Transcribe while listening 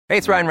Hey,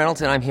 it's Ryan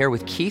Reynolds, and I'm here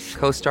with Keith,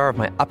 co-star of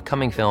my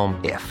upcoming film,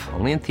 If,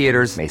 only in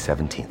theaters May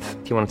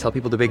 17th. Do you want to tell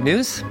people the big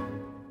news?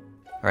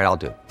 All right, I'll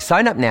do it.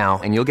 Sign up now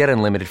and you'll get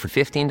unlimited for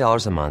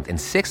 $15 a month and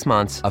 6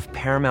 months of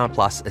Paramount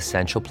Plus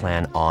Essential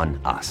Plan on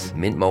us.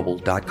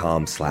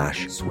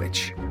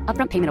 MintMobile.com/switch.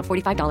 Upfront payment of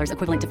 $45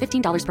 equivalent to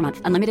 $15 per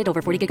month. Unlimited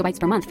over 40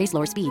 gigabytes per month. Face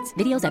lower speeds.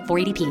 Videos at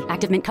 480p.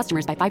 Active Mint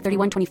customers by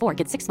 531.24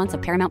 get 6 months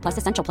of Paramount Plus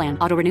Essential Plan.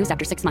 Auto renews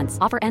after 6 months.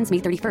 Offer ends May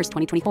 31st,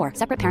 2024.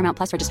 Separate Paramount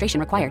Plus registration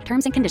required.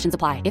 Terms and conditions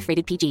apply if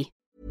rated PG.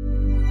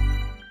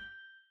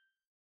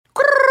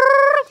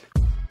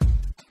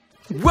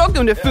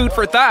 Welcome to Food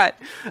for Thought,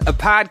 a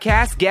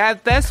podcast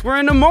gabfest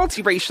wherein a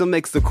multiracial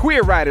mix of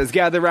queer writers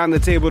gather around the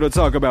table to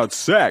talk about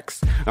sex,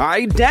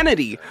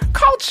 identity,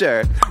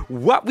 culture,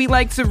 what we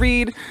like to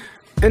read,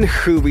 and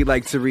who we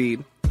like to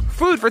read.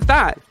 Food for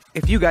Thought.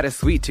 If you got a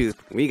sweet tooth,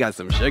 we got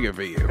some sugar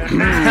for you.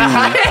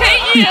 I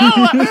hate you!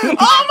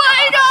 Oh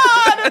my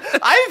god!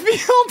 I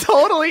feel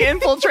totally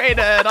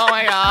infiltrated. Oh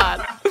my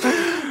god.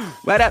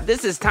 What up?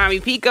 This is Tommy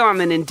Pico.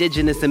 I'm an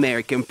Indigenous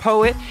American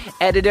poet,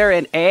 editor,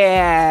 and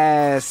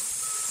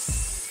aesthete.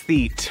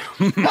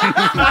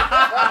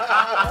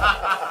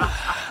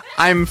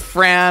 I'm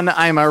Fran.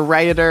 I'm a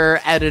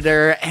writer,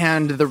 editor,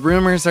 and the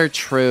rumors are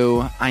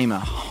true. I'm a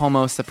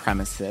homo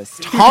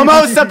supremacist.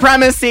 Homo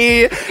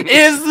supremacy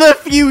is the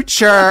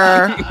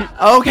future.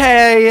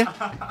 Okay,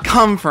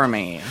 come for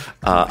me.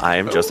 I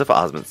am Joseph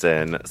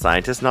Osmundson,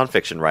 scientist,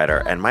 nonfiction writer,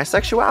 and my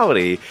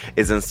sexuality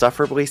is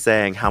insufferably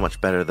saying how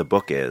much better the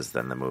book is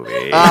than the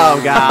movie.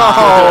 Oh,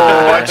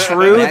 God. Oh,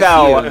 true, That's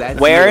though. you. That's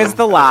Where you. is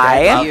the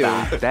lie? That's you.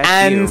 That's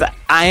And you.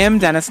 I am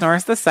Dennis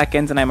Norris II,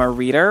 and I'm a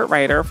reader,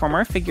 writer,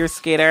 former figure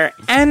skater,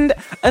 and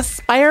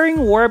aspiring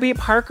Warby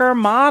Parker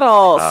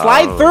model.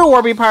 Slide through,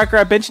 Warby Parker.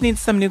 A bitch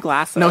needs some new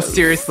glasses. No,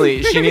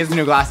 seriously, she needs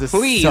new glasses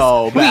Please,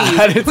 so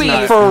bad. It's please,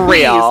 not- For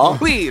real.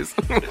 Please.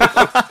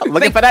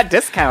 Looking for that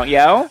discount,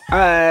 yo.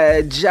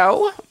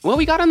 Joe, what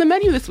we got on the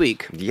menu this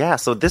week? Yeah,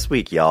 so this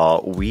week,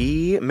 y'all,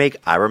 we make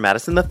Ira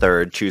Madison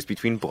III choose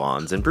between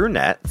blondes and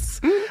brunettes.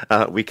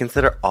 We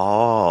consider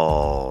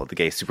all the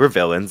gay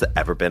supervillains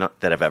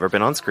that have ever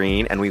been on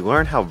screen, and we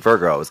learn how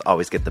Virgos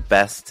always get the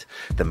best,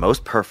 the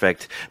most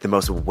perfect, the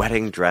most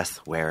wedding dress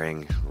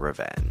wearing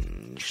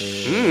revenge.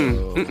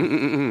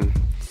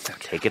 So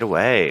take it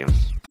away.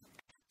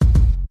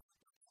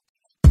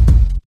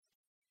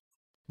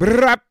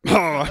 We're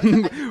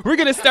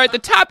going to start the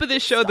top of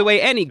this show the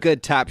way any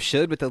good top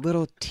should, with a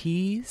little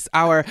tease.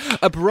 Our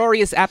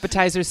uproarious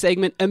appetizer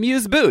segment,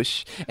 Amuse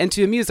Bouche. And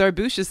to amuse our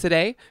bouches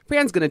today,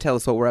 Fran's going to tell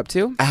us what we're up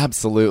to.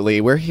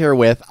 Absolutely. We're here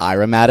with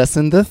Ira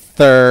Madison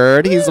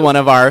III. He's one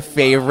of our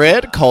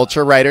favorite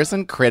culture writers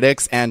and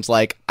critics, and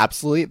like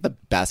absolutely the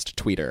best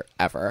tweeter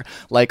ever.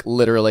 Like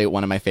literally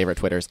one of my favorite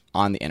Twitters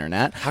on the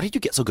internet. How did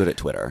you get so good at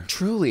Twitter?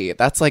 Truly,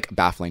 that's like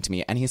baffling to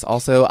me. And he's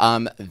also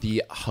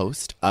the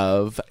host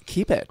of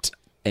Keep It,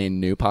 a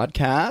new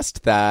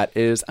podcast that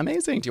is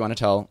amazing. Do you want to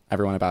tell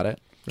everyone about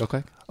it real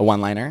quick? A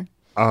one-liner?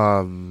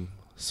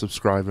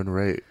 Subscribe and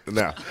rate.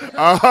 No.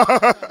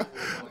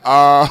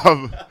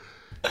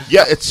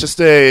 Yeah, it's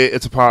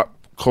a pop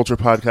culture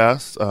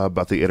podcast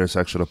about the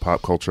intersection of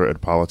pop culture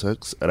and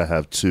politics, and I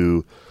have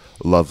two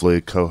lovely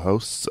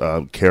co-hosts,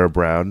 Kara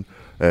Brown,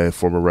 a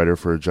former writer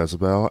for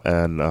Jezebel,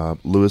 and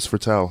Louis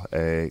Fertel,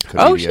 a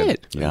comedian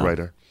and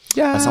writer.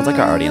 Yeah. That sounds like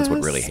our audience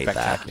would really hate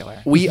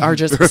Spectacular. We are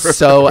just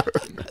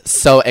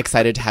so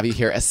excited to have you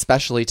here,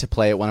 especially to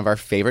play one of our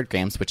favorite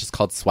games, which is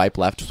called Swipe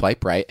Left,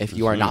 Swipe Right. If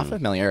you are not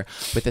familiar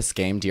with this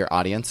game, dear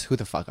audience, who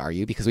the fuck are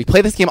you? Because we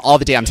play this game all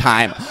the damn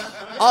time.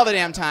 All the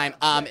damn time.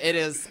 It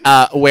is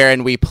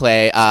wherein we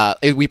play,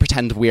 we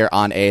pretend we're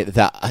on a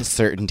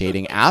certain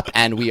dating app,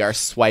 and we are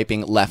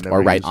swiping left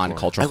or right on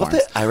cultural I love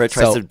forms. that Ira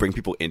tries to bring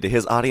people into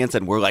his audience,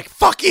 and we're like,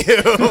 fuck you!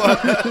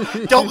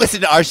 Don't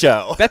listen to our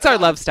show. That's our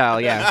love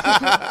style,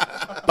 yeah.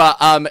 But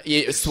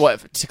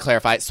to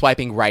clarify,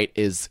 swiping right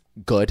is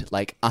good,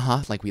 like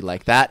like we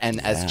like that,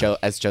 and as Joe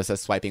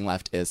says, swiping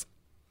left is.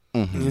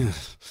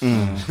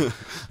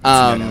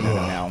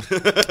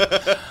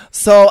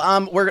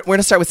 So we're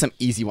gonna start with some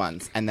easy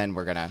ones, and then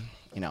we're gonna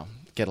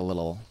get a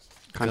little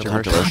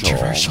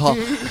controversial.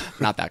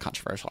 Not that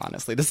controversial,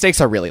 honestly. The stakes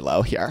are really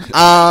low here.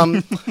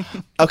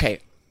 Okay,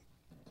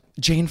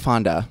 Jane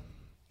Fonda,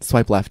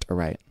 swipe left or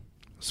right?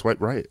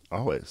 Swipe right,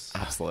 always.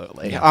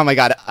 Absolutely. Oh my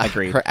god,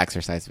 agreed. Her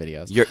exercise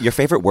videos. Your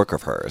favorite work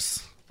of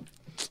hers?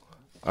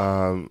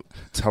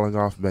 Telling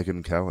off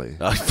Megyn Kelly.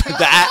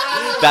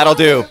 That'll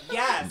do.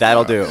 Yes.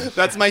 That'll do.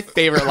 That's my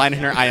favorite line in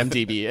her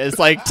IMDb. Is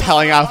like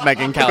telling off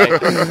Megyn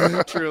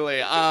Kelly.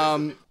 Truly.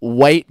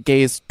 White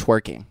gaze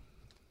twerking.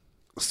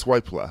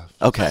 Swipe left.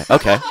 Okay.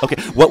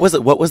 What was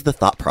it? What was the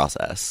thought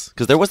process?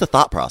 Because there was a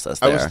thought process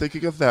there. I was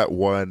thinking of that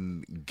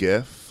one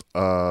GIF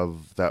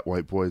of that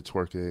white boy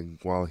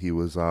twerking while he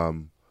was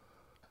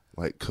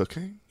like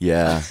cooking.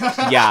 Yeah.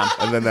 Yeah.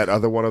 And then that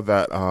other one of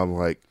that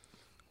like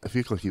I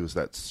feel like he was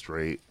that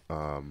straight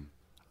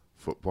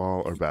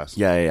football or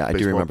basketball. Yeah. I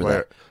do remember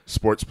player, that.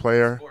 Sports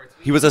player.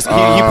 He was he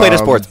played a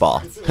sports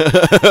ball.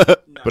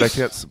 But I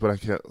can't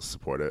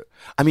support it.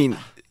 I mean,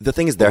 the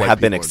thing is, there White have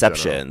been people in general.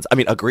 exceptions. I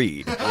mean,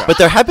 agreed. But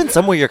there have been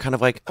some where you're kind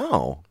of like,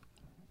 oh,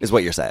 is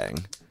what you're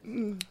saying.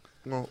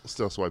 Well,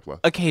 still swipe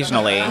left.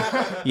 Occasionally.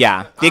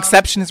 Yeah. The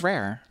exception is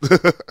rare.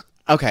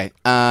 Okay.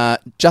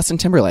 Justin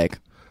Timberlake.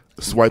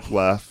 Swipe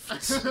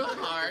left.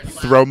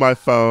 Throw my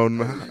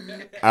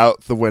phone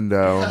out the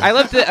window. I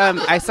love that.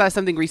 I saw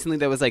something recently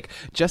that was like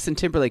Justin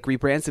Timberlake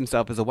rebrands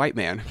himself as a white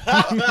man.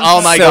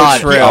 Oh my So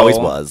God. true. He always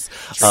was.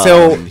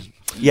 So-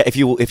 yeah, if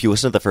you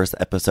listen to the first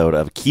episode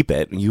of Keep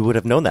It, you would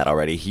have known that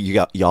already.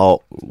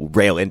 Y'all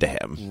rail into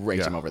him.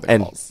 Rage him over the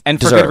And calls. And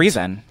for deserved. good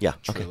reason. Yeah.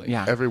 Okay.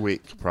 Yeah. Every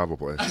week,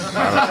 probably.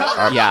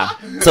 Yeah.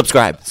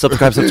 Subscribe.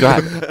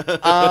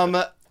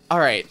 All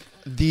right.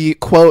 The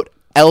quote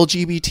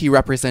LGBT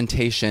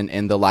representation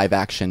in the live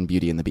action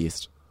Beauty and the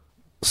Beast.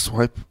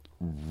 Swipe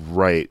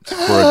right for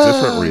a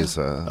different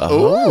reason. I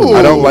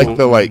don't like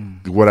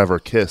the whatever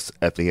kiss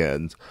at the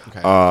end.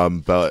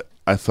 But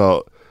I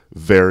felt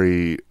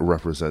very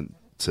represented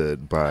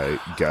by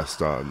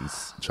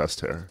Gaston's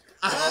chest hair.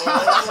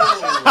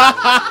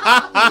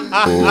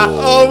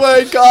 Oh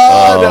my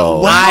God!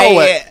 Oh.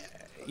 Wow!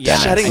 Yeah.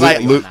 Shedding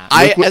Dennis.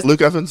 light.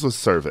 Luke Evans was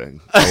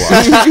serving a lot.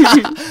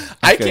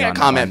 I feel you on can't that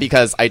comment one.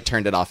 because I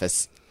turned it off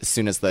as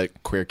soon as the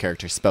queer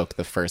character spoke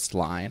the first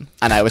line,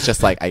 and I was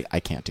just like, I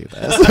can't do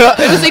this.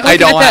 I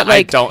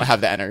don't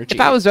have the energy.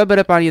 If I was rubbing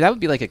up on you, that would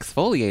be like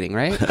exfoliating,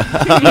 right?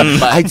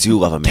 I do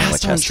love a man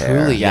with Gaston chest hair.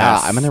 truly, yeah.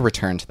 Yes. I'm gonna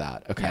return to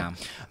that. Okay. Yeah.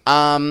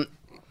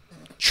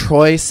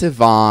 Troye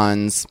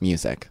Sivan's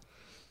music.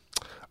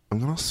 I'm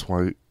gonna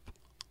swipe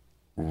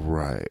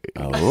right.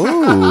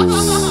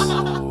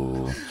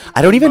 Oh.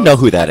 I don't even know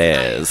who that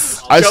is.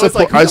 I Joe's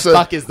like, who the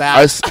fuck is that?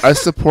 I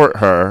support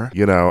her.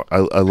 You know,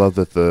 I love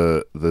that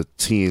the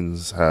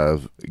teens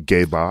have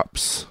gay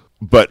bops.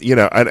 But and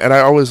I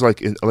always I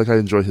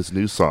enjoy his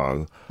new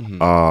song.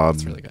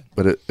 It's really good.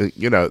 But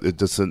it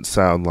doesn't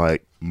sound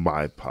like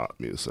my pop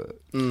music.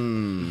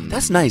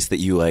 That's nice that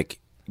you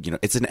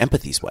it's an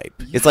empathy swipe.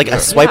 It's like a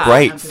swipe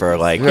right for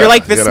You're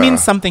like, this you know.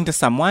 means something to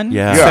someone.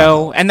 Yeah.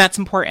 So, and that's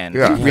important.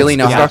 Yeah, You really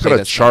know it's how not to play going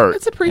to this chart,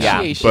 It's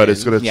appreciation. but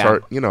it's going to Yeah.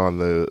 chart, on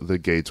the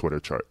gay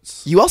Twitter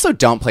charts. You also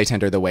don't play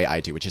Tinder the way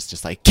I do, which is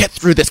just like, get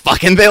through this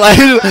fucking thing. Like,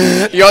 no,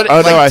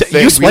 I think-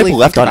 You swipe really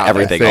left think on about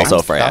everything it. also,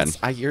 That's-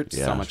 Fran. You're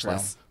Yeah. so much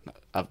less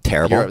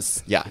Terrible.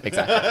 heroes. Yeah,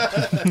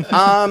 exactly.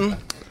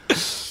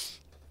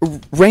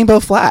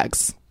 Rainbow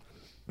flags.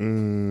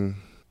 I'm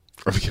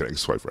kidding,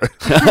 swipe right.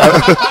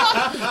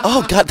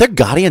 Oh God, they're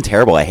gaudy and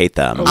terrible. I hate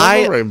them. I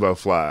love a rainbow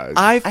flag.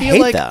 I feel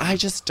hate like them. I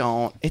just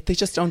don't. They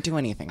just don't do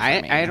anything. For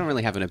me. I don't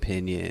really have an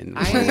opinion.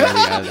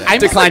 I'm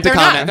Decline to they're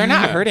comment. Not, they're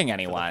not hurting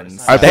anyone.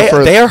 So. I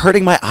prefer, They are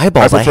hurting my I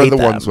eyeballs. I prefer hate the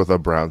them. ones with a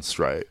brown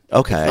stripe.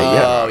 Okay.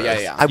 Oh, yeah.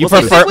 yeah. I You will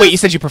say- prefer? Wait, you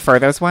said you prefer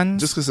those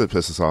ones? Just because it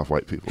pisses off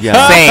white people.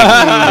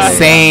 Yeah.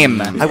 Same.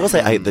 I will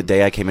say, the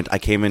day I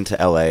came into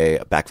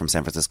LA back from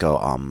San Francisco,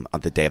 on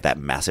the day of that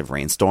massive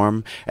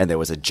rainstorm, and there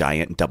was a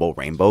giant double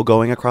rainbow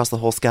going across the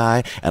whole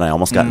sky, and I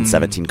almost got in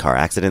 17 car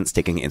accidents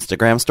taking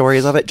Instagram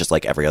stories of it, just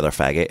like every other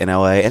faggot in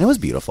LA, and it was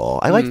beautiful.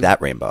 I like that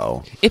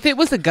rainbow. If it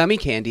was a gummy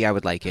candy, I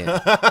would like it.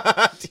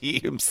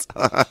 Teams.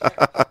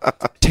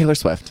 Taylor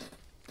Swift.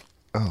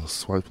 Oh,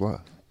 swipe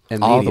left.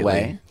 All the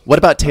way. What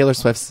about Taylor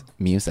Swift's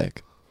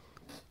music?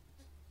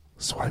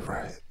 Swipe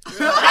right.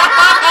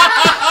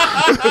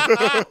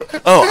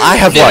 Oh, I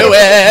have one.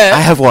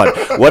 I have one.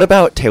 What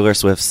about Taylor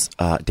Swift's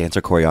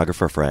dancer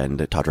choreographer friend,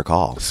 Todrick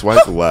Hall?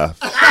 Swipe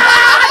left.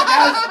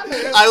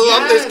 I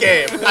love this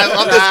game. I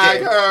love this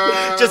game.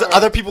 Just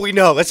other people we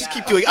know. Let's just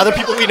keep doing other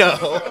people we know.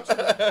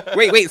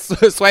 Wait,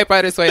 swipe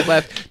right or swipe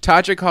left?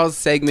 Todrick Hall's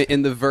segment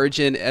in the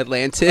Virgin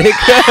Atlantic.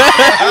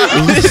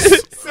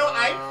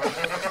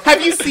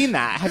 Have you seen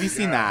that? Have you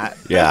seen that?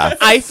 Yeah.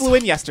 I flew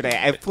in yesterday.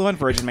 I flew on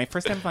Virgin. My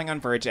first time flying on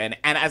Virgin.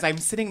 And as I'm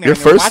sitting there, Your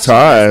and they're first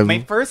watching this, time? my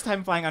first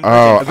time flying on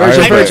Oh,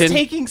 Virgin. I I was bet.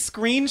 taking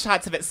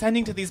screenshots of it,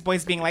 sending to these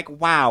boys, being like,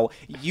 "Wow,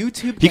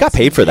 YouTube." He got gets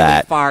paid for really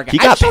that. far. He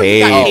I'm got sure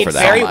paid paid for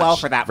that. very So well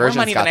much. for that. Virgin's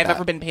More money got than I've that.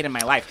 ever been paid in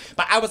my life.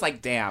 But I was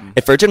like, "Damn."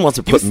 If Virgin wants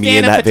to You put me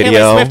in stand up that for Taylor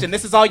video, Swift, and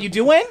this is all you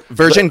doing?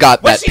 Virgin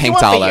got What's that she pink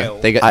doing for dollar.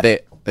 you?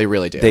 They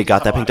really do. they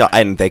got that pink dollar,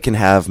 and they can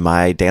have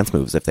my dance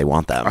moves if they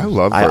want them. I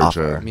love Virgin.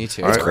 offer. Me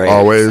too. I It's great.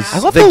 always, I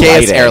love the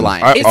gayest lighting.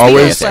 airline. I It's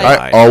always, the airline.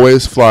 I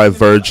always fly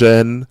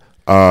Virgin.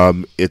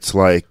 It's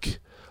like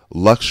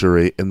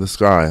luxury in the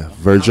sky.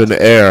 Virgin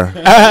Air.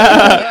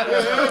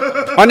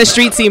 On the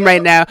street scene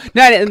right now.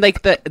 No, and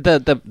like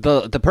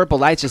the purple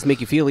lights just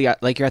make you feel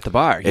like you're at the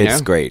bar. You It's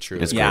know? great.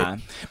 It's Yeah,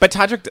 great. but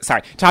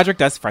Todrick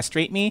does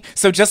frustrate me.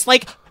 So just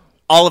like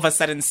all of a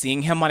sudden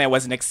seeing him when I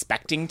wasn't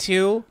expecting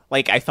to,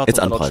 like I felt It's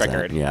a little unpleasant.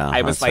 triggered. Yeah,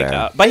 I was that's like,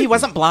 fair. but he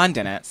wasn't blonde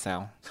in it,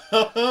 so.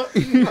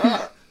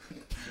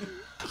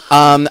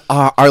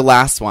 Our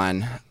last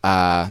one,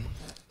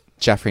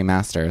 Jeffrey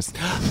Masters.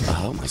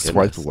 Oh my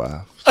Swipe goodness.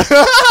 left.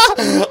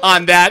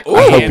 On that,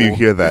 I hope you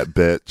hear that,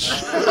 bitch.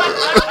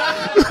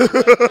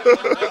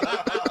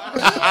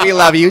 We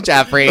love you,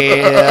 Jeffrey.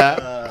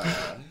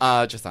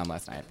 Just on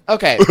last night.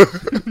 Okay.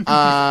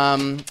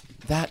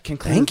 that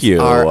concludes Thank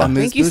you. our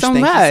Amuse Thank you Bouche. so Thank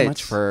you so much.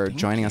 much for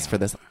joining us for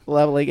this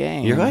lovely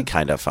game. You're like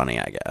kind of funny,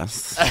 I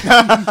guess.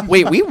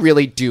 Wait, we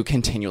really do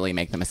continually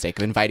make the mistake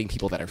of inviting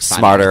people that are funnier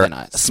Smarter, than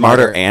us.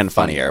 smarter and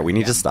funnier. We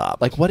need to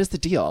stop. Like, what is the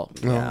deal?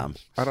 Yeah.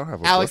 I don't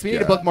have a Alex, book we need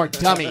yet. to book more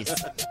dummies.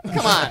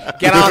 Come on,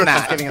 get on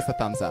that. Giving us a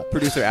thumbs up.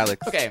 Producer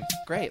Alex. Okay,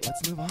 great.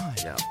 Let's move on.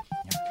 Yeah.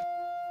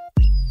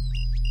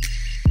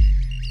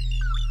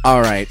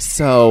 All right,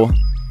 so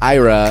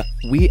Ira,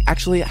 we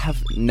actually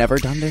have never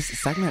done this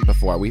segment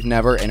before. We've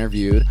never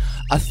interviewed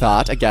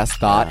a guest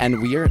thought,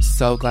 and we are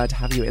so glad to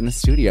have you in the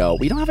studio.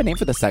 We don't have a name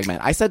for the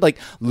segment. I said like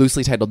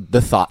loosely titled The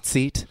Thought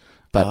Seat,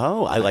 but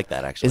Oh, I like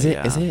that actually. Is it?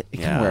 Yeah. Is it? It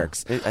yeah. kind of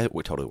works. It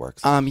totally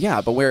works.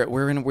 Yeah, but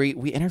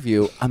we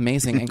interview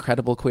amazing,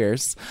 incredible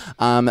queers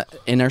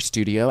in our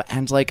studio,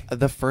 and like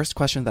the first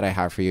question that I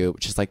have for you,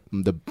 which is like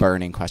the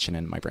burning question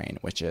in my brain,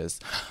 which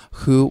is,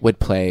 who would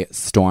play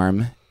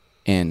Storm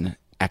in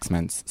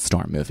X-Men's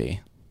Storm movie?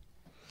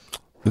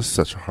 This is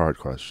such a hard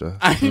question.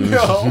 I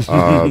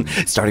know.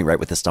 Starting right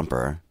with the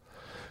stumper.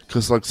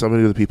 Because, like, so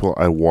many of the people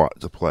I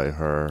want to play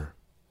her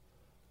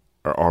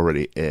are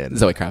already in.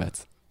 Zoe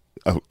Kravitz.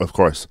 Of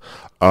course.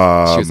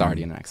 She was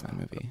already in an X-Men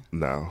movie.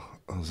 No.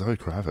 Oh, Zoe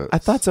Kravitz. I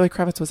thought Zoe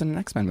Kravitz was in an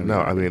X-Men movie. No,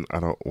 I mean, I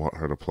don't want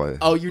her to play.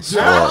 Oh, you do?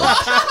 I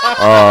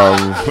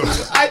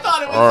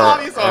thought it was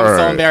obvious. Oh, I'm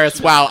so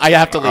embarrassed. Wow, I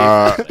have to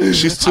leave.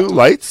 she's too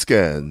light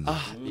skinned.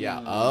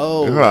 Yeah.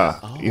 Oh. Yeah.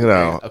 Oh, You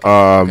know,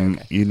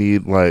 okay. you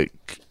need, like,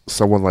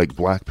 someone like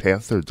Black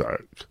Panther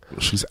dark.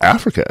 She's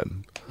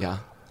African. Yeah.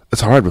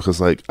 It's hard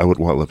because, like, I would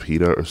want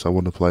Lupita or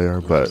someone to play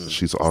her, but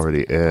she's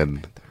already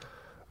in.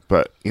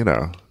 But, you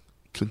know,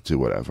 could do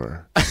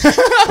whatever.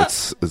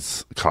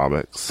 It's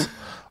comics.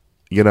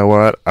 You know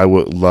what? I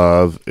would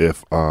love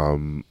if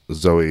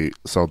Zoe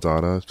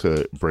Saldana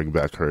could bring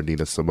back her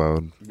Nina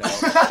Simone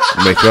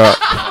makeup.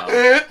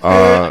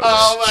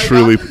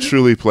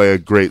 Truly play a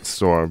great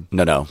Storm.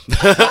 No.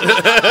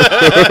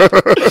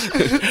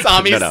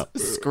 Tommy's No.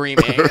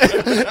 screaming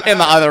in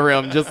the other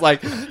room, just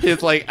like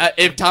his like.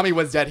 If Tommy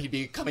was dead, he'd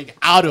be coming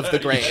out of the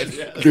grave.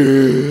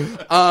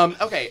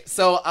 Okay,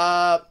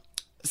 so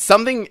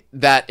something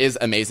that is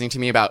amazing to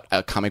me about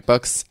comic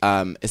books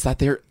is that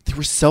they were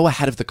so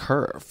ahead of the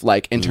curve,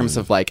 like in terms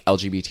of like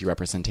LGBT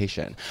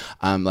representation.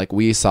 Like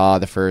we saw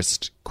the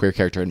first queer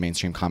character in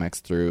mainstream comics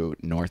through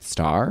North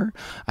Star,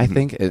 I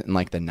think, in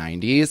like the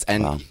 90s,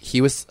 and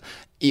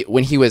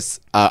when he was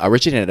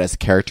originated as a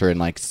character in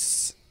like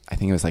I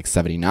think it was like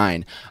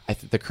 79.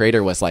 The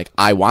creator was like,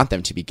 I want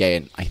them to be gay,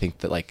 and I think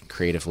that like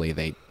creatively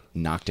they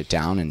knocked it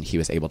down, and he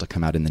was able to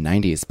come out in the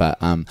 90s. But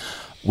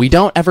we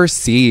don't ever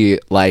see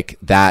like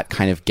that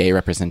kind of gay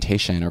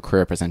representation or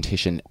queer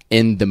representation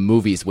in the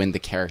movies when the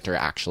character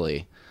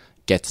actually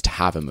gets to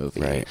have a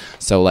movie. Right.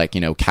 So like, you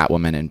know,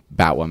 Catwoman and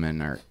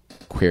Batwoman are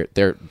queer.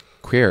 They're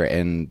queer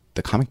in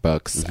the comic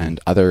books, and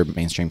other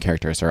mainstream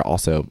characters are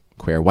also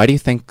queer. Why do you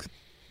think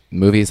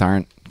movies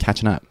aren't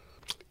catching up?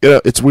 Yeah,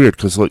 it's weird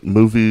because, like,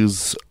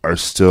 movies are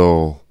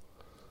still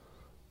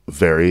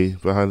very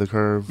behind the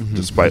curve,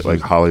 despite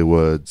like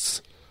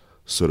Hollywood's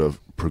sort of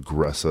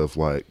progressive,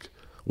 like,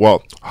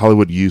 well,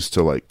 Hollywood used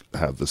to like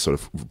have this sort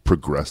of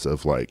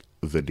progressive like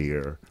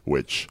veneer,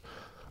 which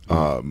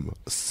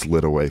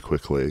slid away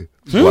quickly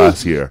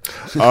last year.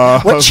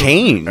 What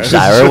changed,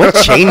 Ira? What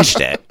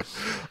changed it?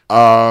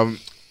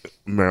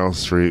 Meryl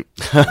Streep,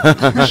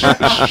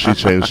 she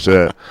changed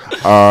it.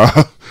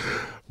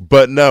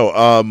 But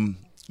no,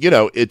 you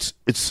know, it's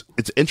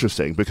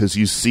interesting because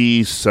you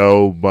see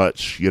so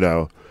much, you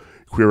know,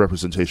 queer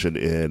representation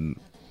in,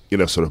 you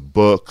know, sort of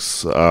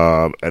books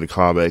and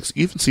comics.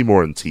 You even see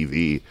more in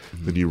TV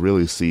than you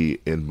really see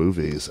in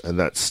movies, and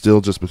that's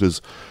still just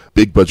because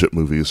big budget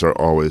movies are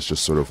always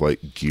just sort of like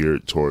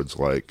geared towards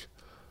like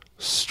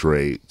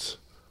straight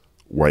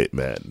white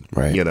men,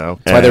 Right. You know,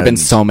 That's why there have been And-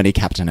 so many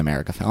Captain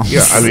America films.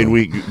 yeah. I mean,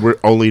 we're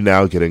only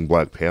now getting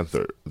Black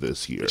Panther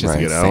this year, Which is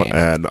you know,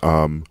 insane.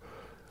 and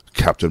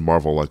Captain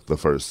Marvel, like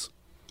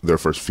their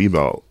first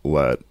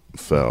female-led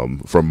film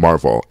from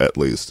Marvel, at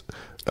least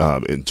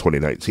in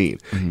 2019.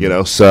 You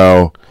know,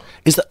 so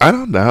I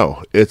don't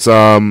know. It's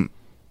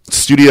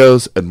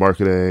studios and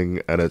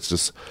marketing, and it's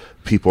just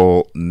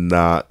people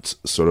not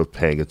sort of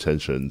paying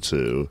attention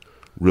to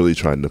really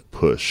trying to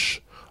push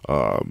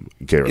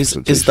gay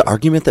representation. Is the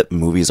argument that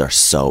movies are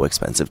so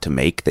expensive to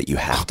make that you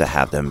have to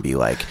have them be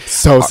like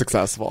So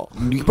successful.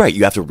 right?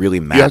 You have to really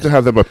you have to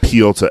have them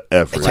appeal to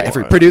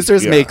everyone.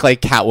 Producers Yeah. make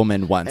like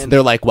Catwoman once.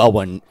 They're like, well,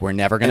 we're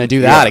never going to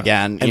do that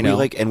again. And you know?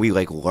 we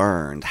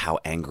learned how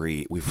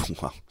angry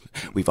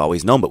we've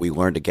always known, but we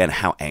learned again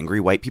how angry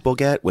white people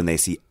get when they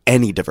see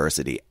any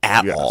diversity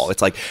at Yes. all.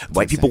 It's like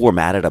white people were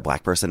mad at a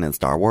black person in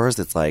Star Wars.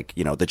 It's like,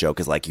 you know, the joke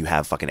is like you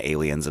have fucking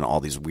aliens and all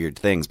these weird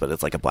things, but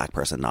it's like a black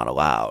person not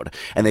allowed.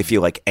 And they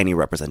feel like any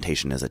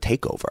representation is a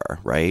takeover,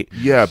 right?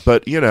 Yeah,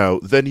 but you know,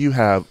 then you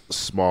have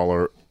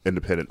smaller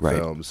independent Right.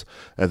 films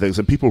and things,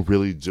 and people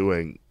really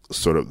doing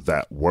sort of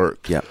that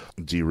work. Yeah.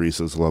 Dee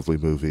Reese's lovely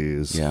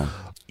movies. Yeah.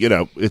 You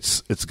know,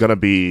 it's gonna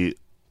be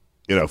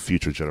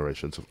future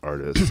generations of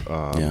artists,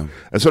 and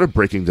sort of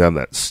breaking down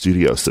that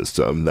studio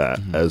system that,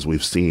 as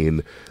we've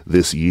seen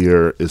this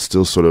year, is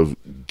still sort of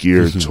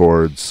geared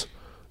towards,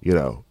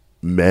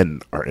 men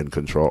are in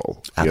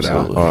control,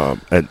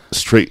 and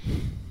straight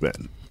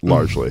men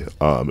largely,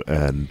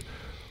 and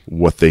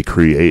what they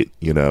create,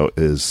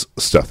 is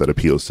stuff that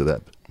appeals to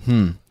them.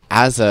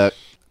 As a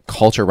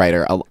culture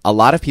writer, a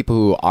lot of people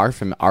who are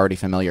already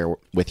familiar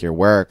with your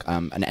work,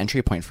 an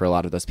entry point for a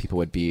lot of those people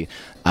would be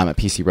a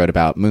piece you wrote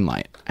about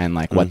Moonlight and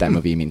like what that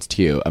movie means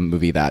to you. A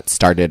movie that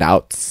started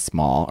out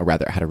small, or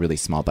rather had a really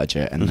small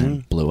budget and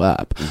then blew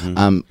up.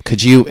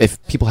 Could you,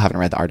 if people haven't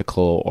read the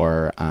article,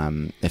 or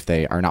if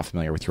they are not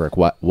familiar with your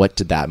work, what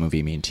did that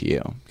movie mean to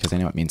you? Because I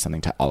know it means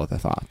something to all of the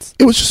thoughts.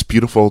 It was just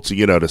beautiful to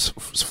to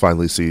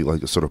finally see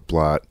like a sort of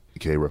Black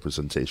gay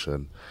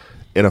representation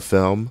in a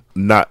film,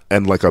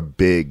 and like a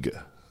big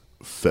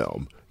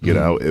film.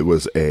 It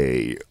was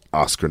a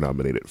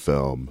Oscar-nominated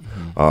film,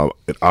 an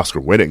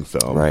Oscar-winning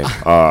film, right?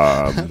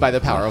 By the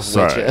power of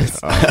witches,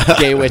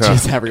 gay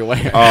witches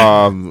everywhere.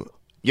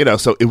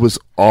 So it was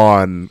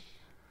on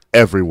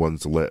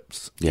everyone's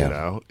lips.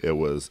 It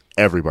was,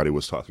 everybody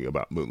was talking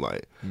about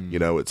Moonlight.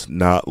 It's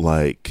not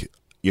like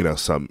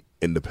some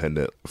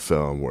independent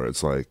film where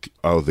it's like,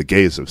 oh, the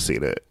gays have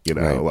seen it.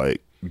 Right.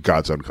 Like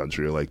God's Own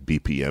Country or like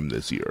BPM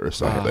this year or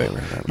something.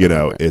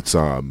 Right. It's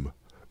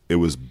it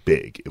was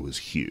big. It was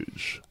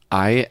huge.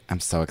 I am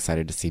so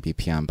excited to see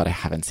BPM, but I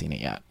haven't seen it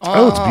yet.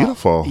 Oh, it's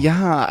beautiful.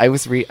 Yeah, I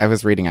was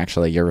reading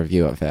actually your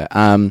review of it.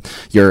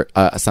 Your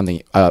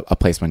a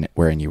place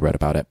wherein you wrote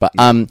about it. But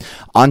on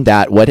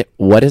that,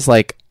 what is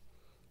like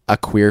a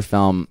queer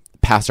film,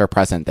 past or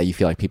present, that you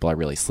feel like people are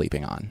really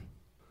sleeping on?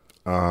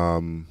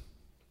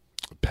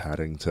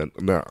 Paddington.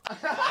 No.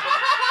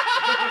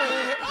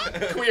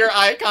 Queer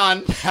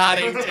icon,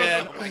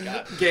 Paddington. Oh my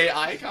god, gay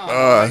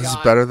icon. It's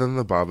better than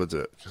the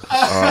Babadook.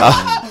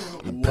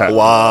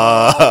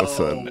 Wow.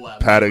 Listen,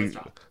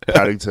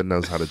 Paddington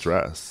knows how to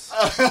dress.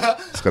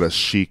 It's got a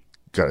chic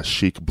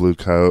blue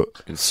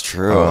coat. It's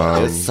true.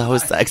 It's so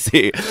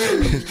sexy.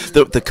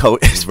 The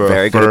coat is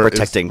very good at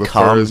protecting the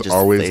cum. fur is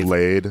always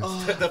laid.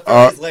 The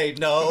fur is laid.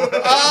 No.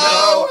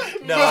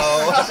 No.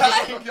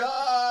 Oh my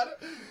god.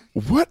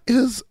 What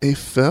is a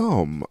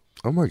film?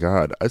 Oh my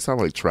god, I sound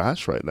like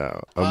trash right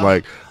now. I'm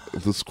like,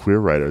 this queer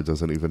writer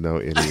doesn't even know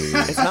any.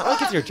 It's not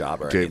like it's your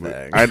job or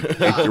anything.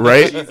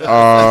 Right?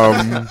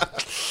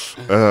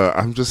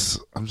 I'm just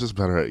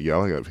better at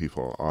yelling at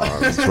people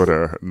on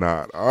Twitter.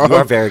 Not. You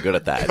are very good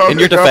at that. In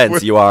your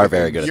defense, you are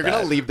very good at that. You're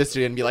gonna leave the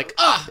studio and be like,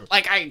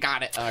 like I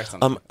got it, or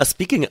something.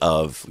 Speaking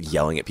of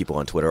yelling at people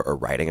on Twitter or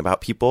writing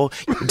about people,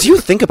 do you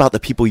think about the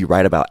people you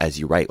write about as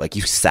you write? Like,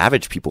 you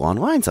savage people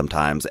online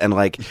sometimes, and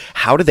like,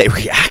 how do they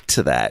react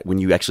to that when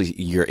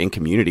you're in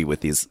community with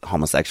these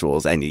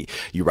homosexuals and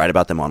you write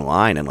about them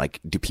online, and like,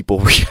 do people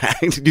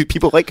react? Do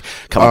people like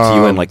come up to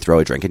you and like throw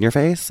a drink in your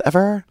face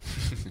ever?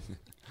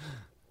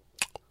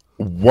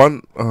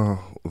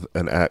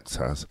 An ex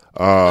has,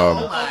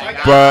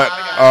 but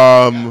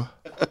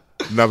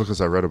not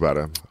because I read about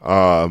him.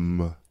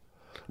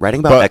 Writing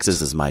about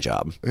exes is my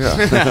job.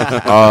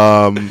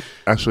 Yeah.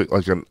 Actually,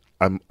 like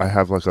I'm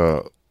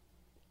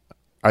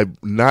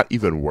not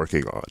even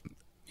working on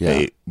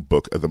a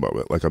book at the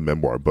moment, like a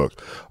memoir book.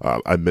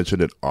 I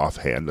mentioned it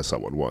offhand to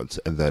someone once,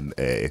 and then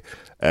a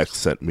ex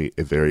sent me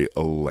a very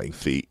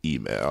lengthy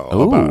email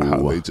about how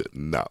they did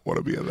not want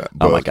to be in that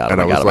book. Oh my god! And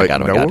I was like,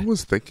 no one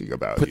was thinking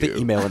about you. Put the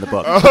email in the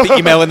book. Put the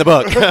email in the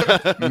book.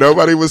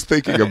 Nobody was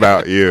thinking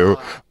about you.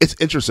 It's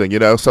interesting,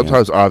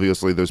 sometimes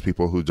obviously there's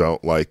people who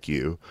don't like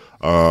you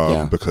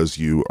because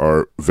you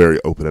are very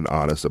open and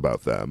honest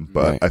about them.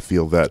 But I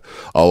feel that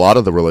a lot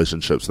of the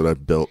relationships that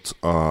I've built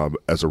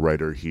as a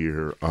writer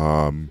here,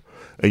 and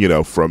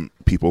from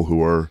people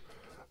who are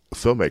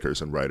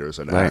filmmakers and writers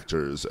and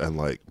actors and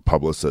like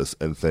publicists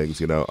and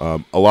things, a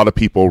lot of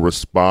people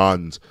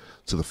respond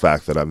to the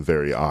fact that I'm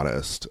very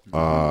honest,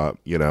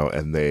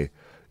 and they,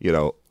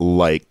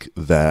 like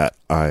that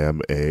I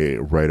am a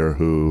writer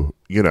who,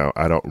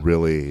 I don't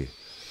really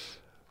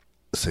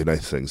say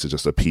nice things to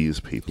just appease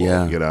people.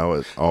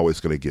 It's always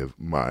going to give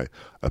my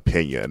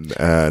opinion,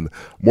 and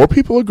more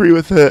people agree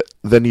with it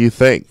than you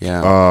think.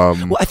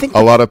 Well, I think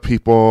a lot of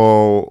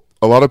people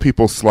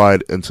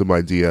slide into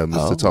my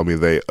DMs to tell me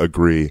they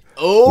agree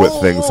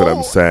with things that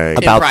I'm saying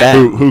about that.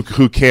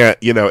 Who can't,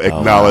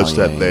 acknowledge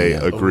that they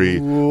agree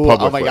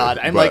publicly. Oh my god,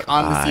 I'm like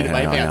on the seat of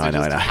my pants. I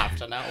just have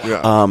to know.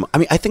 I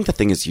mean, I think the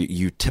thing is,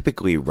 you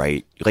typically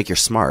write, like, you're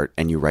smart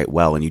and you write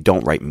well, and you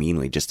don't write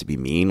meanly just to be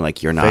mean.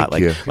 Like, you're not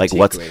Thank you.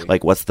 what's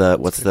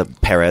the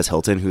Perez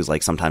Hilton who's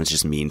like sometimes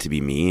just mean to be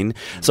mean.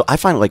 So I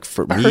find, like,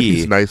 for I me, heard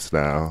he's nice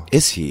now.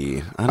 Is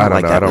he? I don't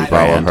like know. that. I don't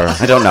follow her.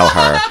 I don't know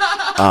her.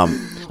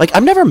 Like,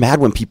 I'm never mad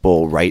when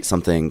people write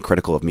something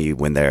critical of me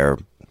when they're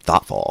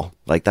thoughtful.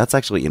 Like, that's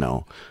actually,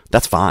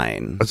 that's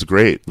fine. That's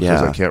great,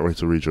 because I can't wait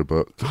to read your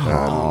book.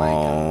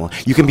 Oh,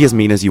 you can be as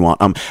mean as you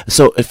want.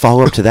 So,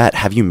 follow up to that,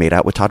 have you made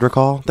out with Todd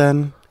Ricall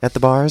then? at the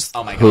bars?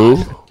 Oh my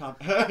Who?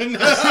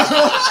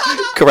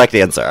 Correct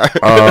answer.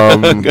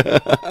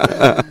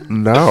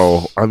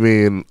 No. I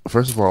mean,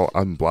 first of all,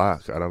 I'm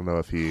black. I don't know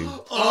if he.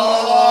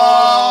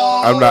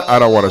 I'm not. I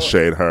don't want to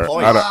shade her.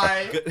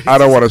 I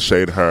don't want to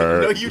shade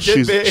her. No, you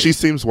did, babe. She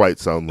seems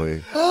whites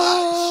only.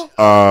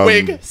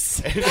 Wig.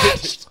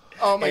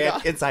 Oh my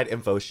god. Inside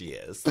info, she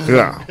is.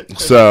 Yeah.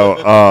 So,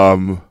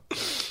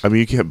 I mean,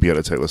 you can't be in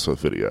a Taylor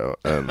Swift video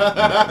and be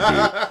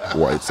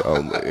whites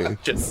only.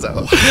 Just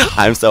so.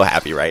 I'm so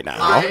happy right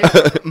now.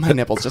 My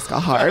nipples just got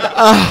hard.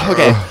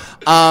 Okay.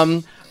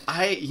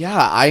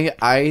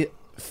 I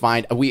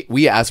find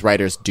we as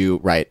writers do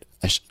write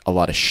a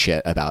lot of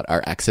shit about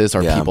our exes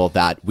or people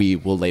that we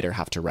will later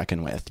have to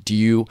reckon with. Do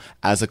you,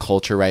 as a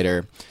culture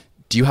writer,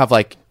 do you have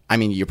like, I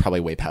mean, you're probably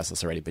way past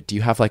this already, but do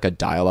you have like a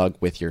dialogue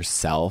with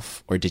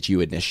yourself, or did you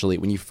initially,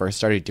 when you first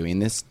started doing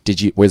this,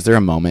 was there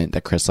a moment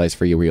that crystallized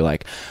for you where you're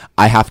like,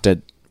 I have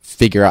to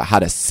figure out how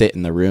to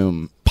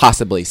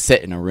possibly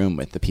sit in a room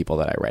with the people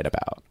that I write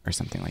about, or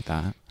something like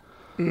that?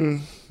 No.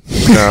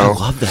 I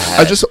love that.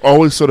 I just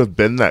always sort of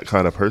been that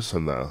kind of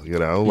person, though, you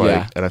know?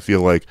 Like, and I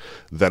feel like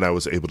then I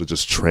was able to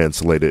just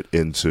translate it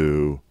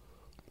into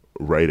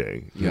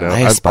writing. You know,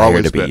 I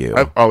aspire to be you.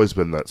 I've always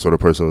been that sort of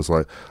person who's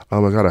like,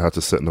 oh my god, I have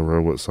to sit in a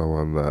room with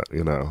someone that,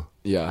 you know,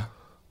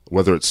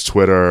 whether it's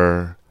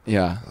Twitter,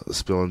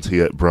 spilling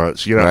tea at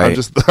brunch, you know, I'm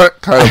just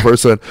that kind of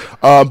person.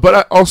 But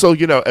I also,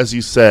 you know, as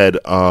you said,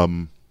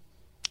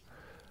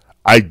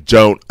 I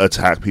don't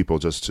attack people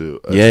just to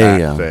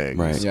attack things.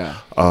 Right. Yeah.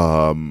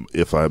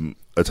 If I'm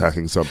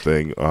attacking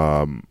something,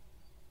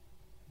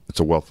 it's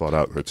a well thought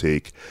out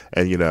critique,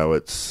 and you know,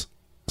 it's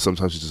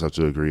sometimes you just have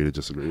to agree to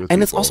disagree with. And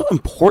people. it's also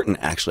important,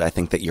 actually, I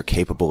think, that you're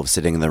capable of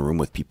sitting in the room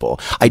with people.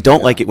 I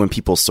don't like it when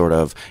people sort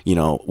of, you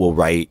know, will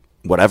write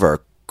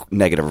whatever,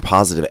 negative or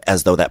positive,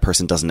 as though that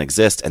person doesn't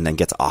exist, and then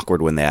gets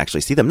awkward when they actually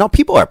see them. No,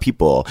 people are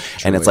people.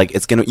 Truly. And it's like,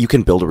 you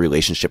can build a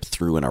relationship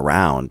through and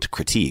around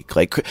critique.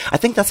 Like, I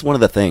think that's one of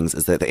the things,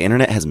 is that the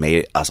internet has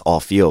made us all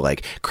feel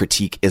like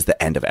critique is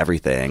the end of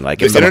everything. Like,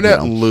 the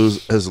internet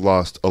has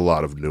lost a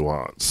lot of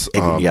nuance.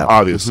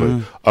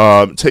 Obviously.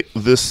 Take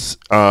this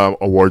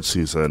award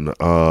season.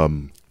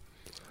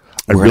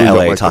 We're in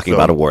LA talking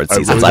about award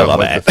seasons. I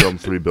love it. The film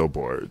Three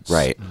Billboards.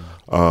 Right.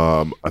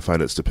 I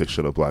find its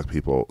depiction of black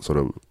people sort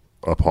of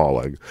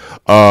appalling.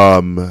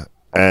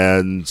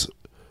 And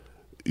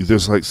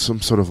there's like some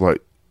sort of like,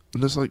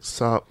 there's like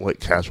some like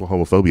casual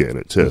homophobia in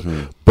it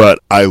too. But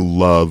I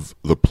love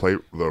the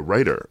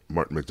writer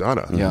Martin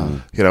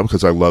McDonagh. You know,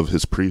 because I love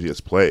his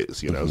previous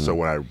plays. You know, so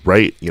when I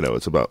write, you know,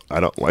 it's about, I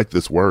don't like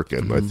this work,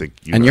 and I think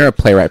you're a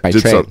playwright by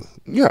trade.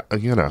 You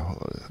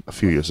know, a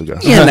few years ago.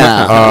 You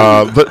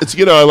know. But it's,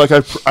 you know, like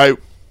I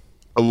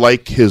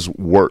like his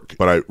work,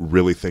 but I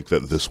really think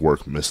that this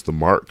work missed the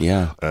mark.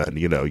 Yeah. And,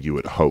 you know, you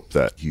would hope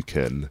that you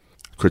can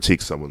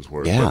critique someone's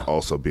work, but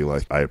also be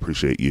like, I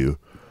appreciate you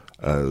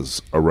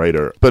as a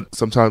writer. But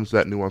sometimes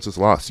that nuance is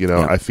lost, you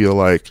know? I feel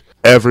like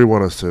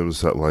everyone assumes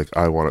that, like,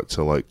 I want it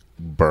to, like,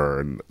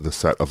 burn the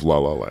set of La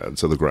La Land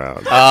to the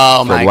ground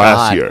from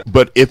last year.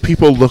 But if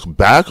people look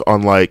back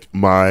on, like,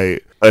 my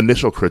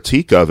initial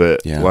critique of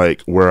it,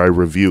 like where I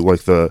review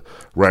like the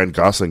Ryan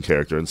Gosling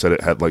character and said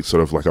it had like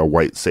sort of like a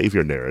white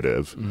savior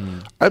narrative,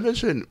 I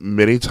mentioned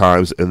many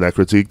times in that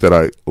critique that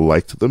I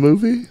liked the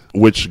movie,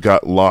 which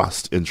got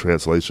lost in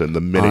translation the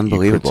minute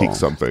you critique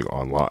something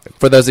online.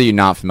 For those of you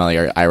not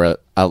familiar, Ira,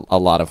 a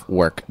lot of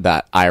work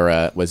that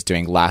Ira was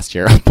doing last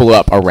year blew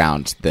up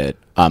around the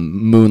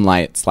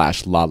Moonlight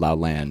 / La La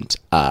Land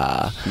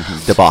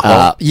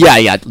debacle.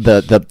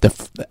 The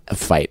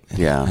fight.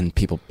 Yeah, and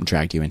people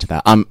dragged you into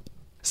that.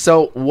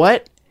 So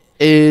what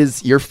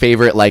is your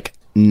favorite like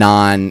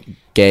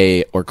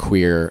non-gay or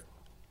queer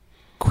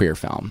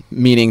film?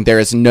 Meaning there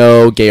is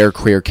no gay or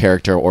queer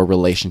character or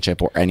relationship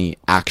or any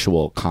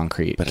actual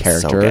concrete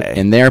character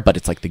in there, but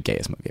it's like the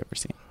gayest movie I've ever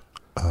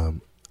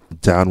seen.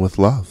 Down with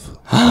Love.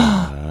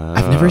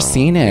 I've never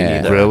seen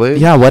it. Really?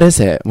 Yeah, what is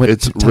it?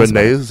 It's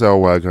Renee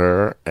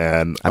Zellweger,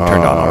 and I'm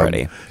turned on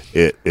already.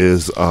 It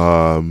is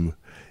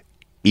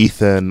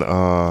Ethan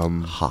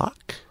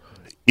Hawke?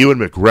 Ewan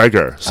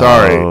McGregor.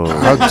 Sorry.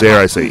 How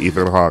dare I say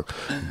Ethan Hawke?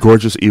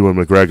 Gorgeous Ewan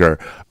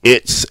McGregor.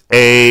 It's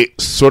a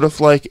sort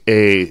of like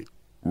a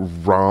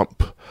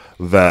romp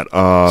that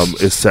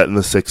is set in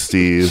the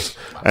 60s,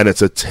 and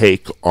it's a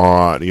take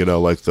on, you know,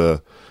 like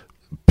the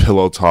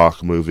Pillow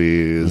Talk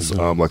movies,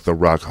 like the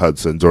Rock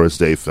Hudson, Doris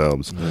Day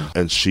films.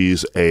 And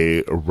she's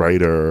a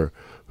writer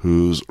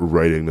who's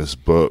writing this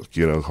book,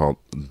 you know, called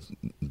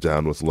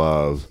Down with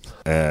Love,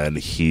 and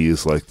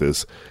he's like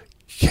this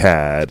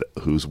cad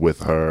who's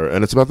with her,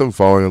 and it's about them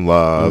falling in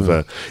love.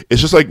 And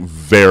it's just like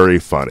very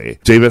funny.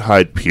 David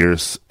Hyde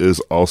Pierce is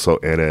also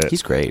in it.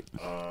 He's great.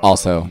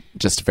 Also,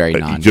 just very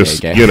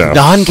non-gay. You know,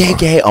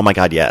 non-gay. Oh my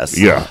god, yes.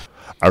 Yeah.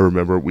 I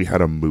remember we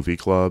had a movie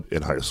club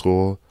in high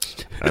school,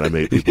 and I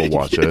made people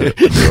watch it.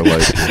 And they were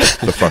like,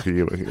 "The fuck are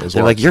you making this?"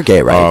 They're like, "You're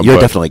gay, right? You're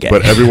definitely gay."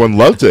 But everyone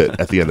loved it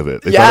at the end of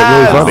it. They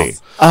found it really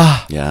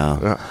funny.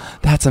 Yeah.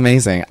 That's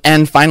amazing.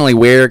 And finally,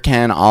 where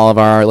can all of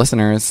our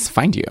listeners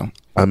find you?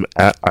 I'm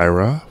at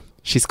Ira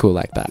She's cool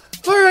like that.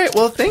 All right.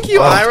 Well, thank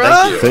you, Ira.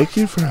 Thank you. Thank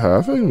you for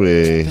having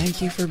me.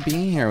 Thank you for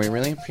being here. We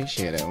really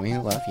appreciate it. We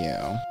love you.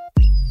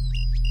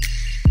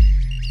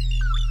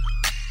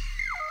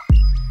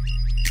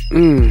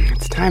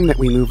 It's time that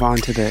we move on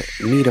to the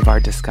meat of our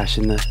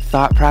discussion, the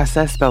thought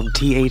process, spelled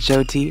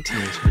T-H-O-T.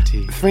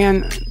 T-H-O-T.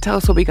 Fran, tell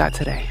us what we got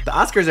today. The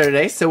Oscars are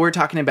today, so we're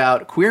talking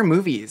about queer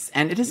movies,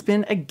 and it has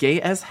been a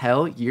gay as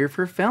hell year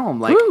for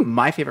film. Like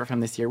my favorite film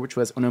this year, which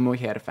was Una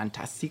Mujer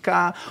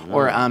Fantástica,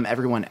 or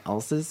everyone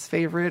else's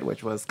favorite,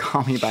 which was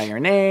Call Me by Your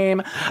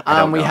Name.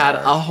 We had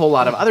a whole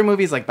lot of other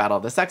movies like Battle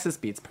of the Sexes,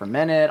 Beats Per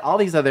Minute. All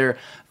these other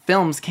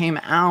films came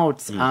out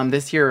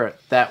this year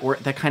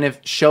that kind of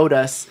showed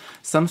us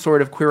some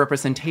sort of queer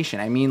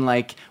representation. I mean,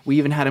 like, we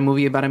even had a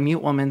movie about a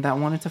mute woman that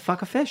wanted to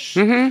fuck a fish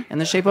in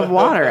The Shape of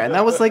Water, and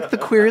that was like the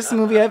queerest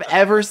movie I've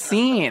ever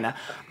seen.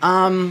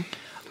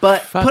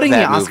 But putting the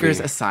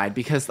Oscars aside,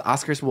 because the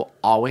Oscars will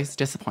always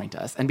disappoint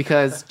us, and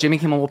because Jimmy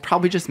Kimmel will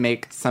probably just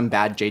make some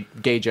bad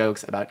gay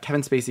jokes about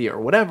Kevin Spacey or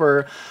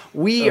whatever,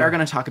 we are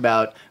going to talk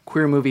about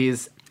queer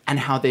movies and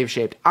how they've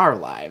shaped our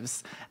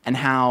lives, and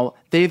how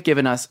they've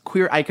given us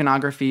queer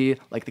iconography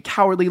like the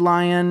Cowardly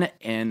Lion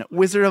in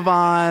Wizard of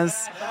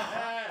Oz,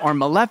 or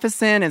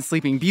Maleficent in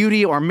Sleeping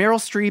Beauty, or Meryl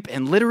Streep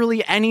in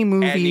literally any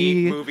movie.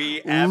 Any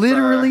movie ever.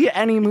 Literally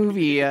any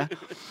movie.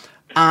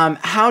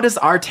 How does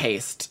our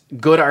taste,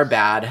 good or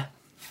bad,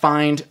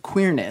 find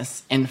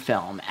queerness in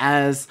film?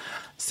 As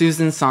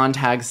Susan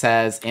Sontag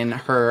says in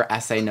her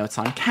essay Notes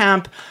on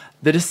Camp,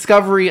 the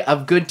discovery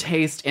of good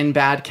taste in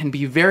bad can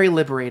be very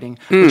liberating,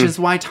 which is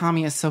why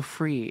Tommy is so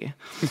free.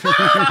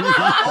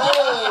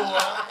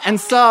 And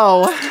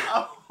so,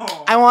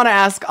 I want to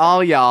ask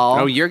all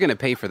y'all. Oh, you're going to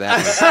pay for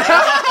that.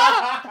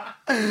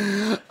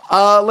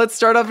 Let's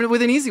start off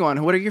with an easy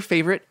one. What are your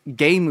favorite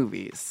gay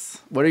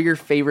movies? What are your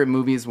favorite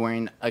movies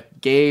wherein a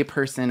gay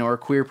person or a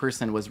queer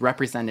person was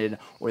represented,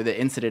 or the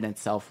incident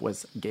itself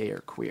was gay or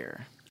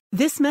queer?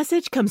 This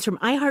message comes from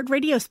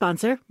iHeartRadio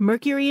sponsor,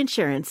 Mercury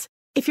Insurance.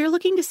 If you're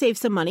looking to save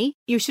some money,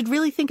 you should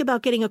really think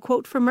about getting a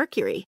quote from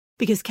Mercury,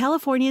 because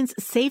Californians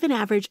save an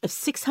average of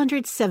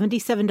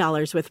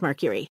 $677 with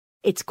Mercury.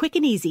 It's quick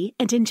and easy,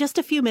 and in just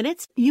a few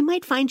minutes, you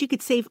might find you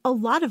could save a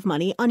lot of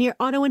money on your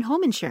auto and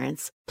home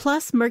insurance.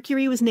 Plus,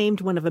 Mercury was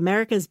named one of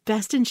America's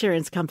best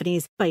insurance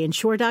companies by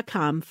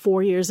Insure.com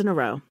 4 years in a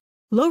row.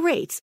 Low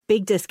rates,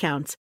 big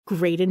discounts,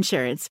 great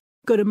insurance.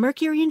 Go to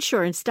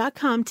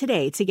MercuryInsurance.com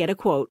today to get a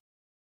quote.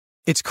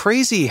 It's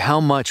crazy how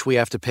much we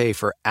have to pay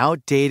for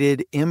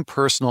outdated,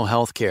 impersonal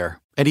healthcare,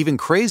 and even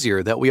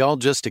crazier that we all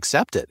just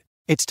accept it.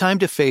 It's time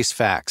to face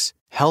facts.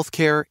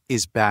 Healthcare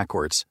is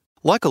backwards.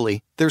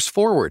 Luckily, there's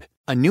Forward,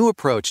 a new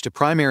approach to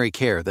primary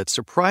care that's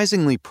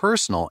surprisingly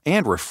personal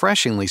and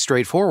refreshingly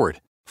straightforward.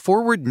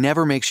 Forward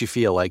never makes you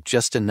feel like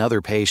just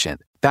another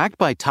patient. Backed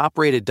by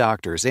top-rated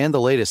doctors and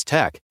the latest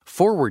tech,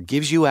 Forward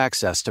gives you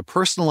access to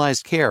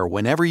personalized care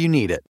whenever you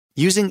need it.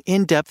 Using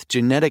in-depth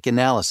genetic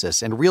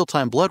analysis and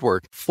real-time blood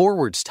work,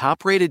 Forward's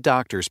top-rated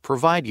doctors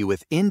provide you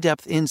with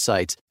in-depth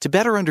insights to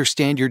better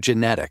understand your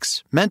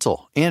genetics,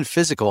 mental, and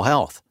physical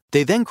health.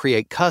 They then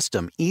create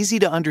custom,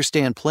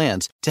 easy-to-understand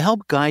plans to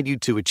help guide you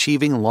to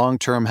achieving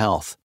long-term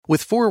health.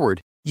 With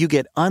Forward, you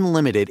get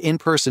unlimited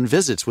in-person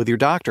visits with your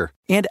doctor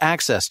and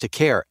access to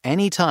care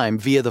anytime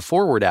via the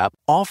Forward app,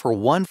 all for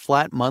one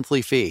flat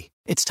monthly fee.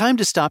 It's time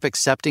to stop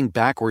accepting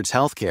backwards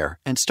healthcare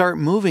and start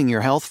moving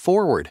your health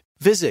forward.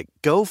 Visit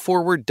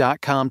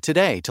GoForward.com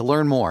today to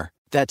learn more.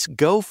 That's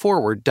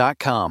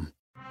GoForward.com.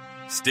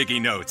 Sticky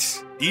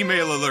notes,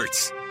 email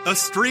alerts, a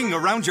string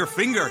around your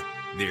finger.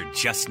 They're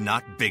just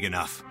not big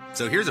enough.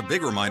 So here's a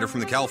big reminder from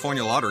the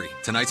California Lottery.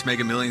 Tonight's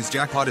Mega Millions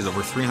jackpot is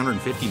over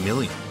 $350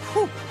 million.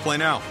 Whew. Play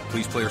now.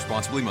 Please play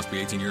responsibly. Must be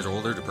 18 years or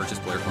older to purchase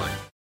player claim.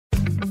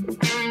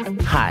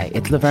 Hi,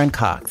 it's Laverne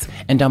Cox.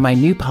 And on my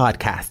new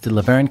podcast, The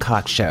Laverne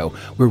Cox Show,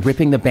 we're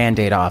ripping the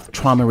Band-Aid off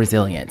trauma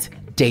resilience,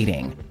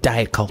 dating,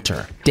 diet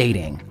culture,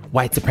 dating,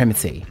 white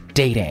supremacy,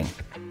 dating.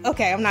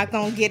 Okay, I'm not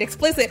gonna get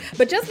explicit,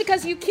 but just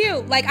because you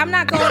cute, like I'm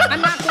not going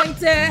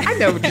to. I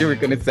know what you were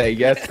gonna say.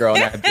 Yes, girl,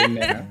 I've been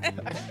there.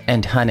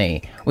 And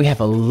honey, we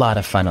have a lot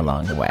of fun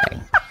along the way.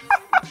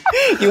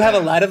 You have a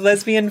lot of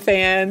lesbian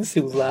fans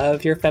who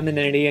love your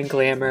femininity and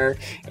glamour,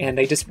 and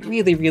they just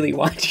really, really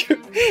want you.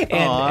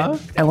 And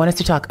I want us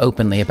to talk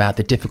openly about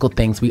the difficult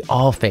things we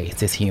all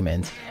face as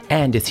humans,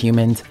 and as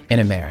humans in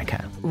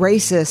America.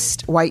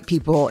 Racist white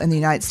people in the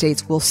United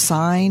States will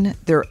sign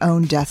their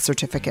own death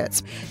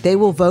certificates. They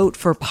will vote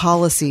for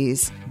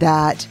policies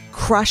that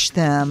crush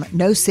them,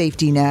 no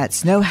safety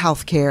nets, no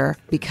health care,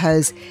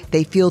 because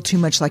they feel too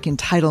much like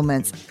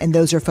entitlements, and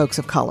those are folks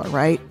of color,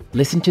 right?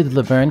 Listen to the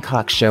Laverne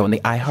Cox Show on the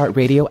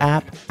iHeartRadio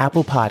app,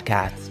 Apple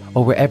Podcasts,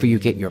 or wherever you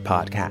get your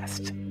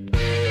podcast.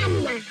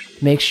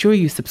 Make sure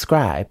you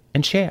subscribe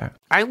and share.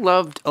 I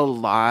loved a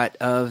lot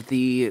of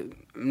the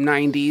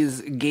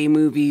 90s gay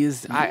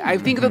movies. I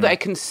think that I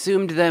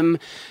consumed them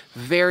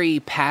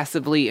very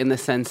passively, in the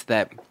sense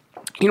that,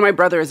 my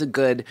brother is a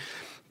good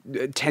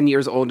 10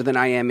 years older than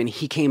I am, and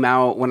he came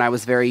out when I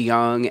was very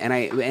young, and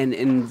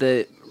in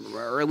the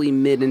early,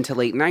 mid into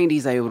late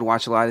 90s, I would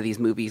watch a lot of these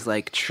movies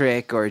like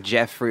Trick or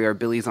Jeffrey or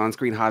Billy's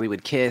On-Screen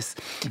Hollywood Kiss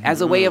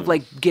as a way of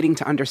like getting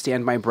to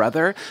understand my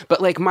brother.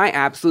 But like my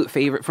absolute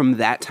favorite from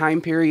that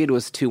time period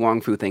was Tu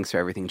Wong Fu, Thanks for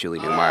Everything, Julie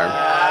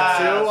Newmar.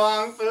 Tu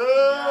Wong Fu.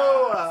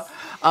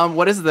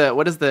 What is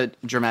the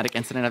dramatic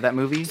incident of that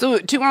movie? So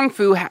Tu Wong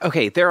Fu,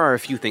 okay, there are a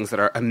few things that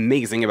are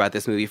amazing about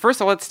this movie.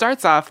 First of all, it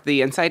starts off,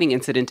 the inciting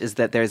incident is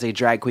that there's a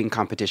drag queen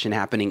competition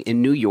happening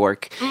in New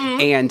York,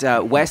 and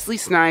Wesley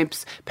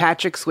Snipes,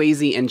 Patrick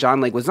Swayze, and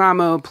John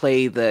Leguizamo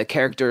play the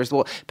characters.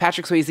 Well,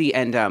 Patrick Swayze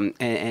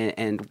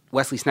and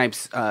Wesley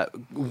Snipes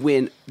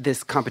win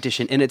this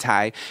competition in a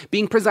tie,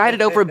 being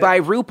presided over by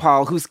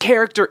RuPaul, whose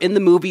character in the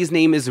movie's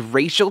name is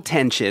Racial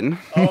Tension.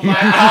 Oh my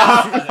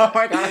God. Oh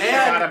my God,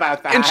 I forgot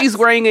about that. And she's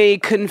wearing a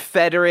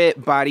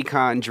Confederate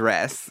bodycon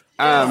dress.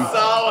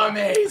 So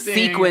amazing.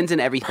 Sequins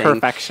and everything.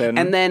 Perfection.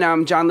 And then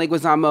John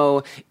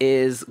Leguizamo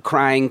is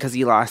crying because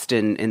he lost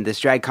in this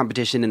drag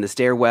competition in the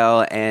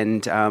stairwell.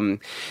 And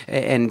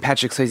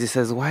Patrick Swayze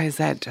says, why is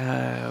that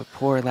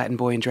poor Latin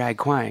boy in drag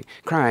crying?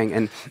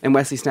 And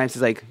Wesley Snipes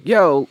is like,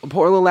 yo,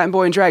 poor little Latin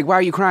boy in drag, why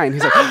are you crying?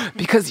 He's like,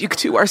 because you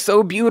two are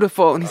so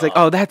beautiful. And he's like,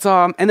 oh, that's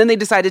all. And then they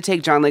decide to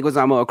take John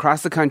Leguizamo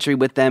across the country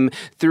with them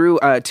through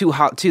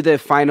to the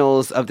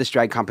finals of this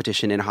drag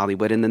competition in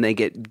Hollywood. And then they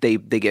get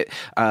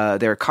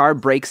their car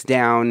breaks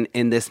down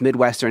in this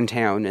Midwestern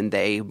town and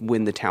they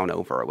win the town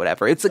over or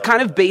whatever. It's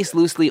kind of based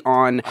loosely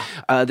on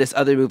this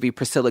other movie,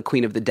 Priscilla,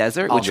 Queen of the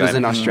Desert, which was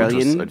an Australian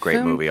Which was a great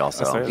film. movie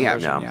also.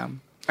 Yeah.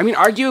 I mean,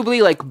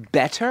 arguably, like,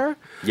 better.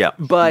 Yeah.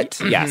 But,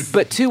 yes.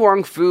 But Tu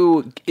Wong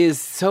Fu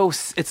is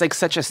it's like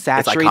such a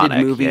saturated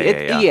movie.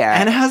 Yeah.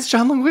 And it has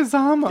John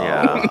Leguizamo.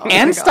 Yeah.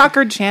 And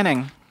Stockard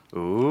Channing.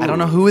 Ooh. I don't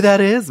know who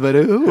that is, but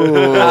ooh.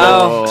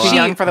 Too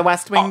young for the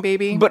West Wing,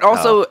 baby. But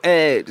also,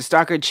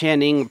 Stockard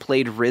Channing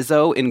played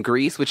Rizzo in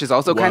Grease, which is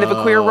also kind of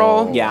a queer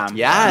role. Yeah.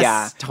 Yes.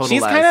 Yeah.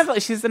 Total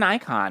She's an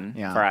icon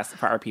for us,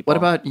 for our people. What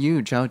about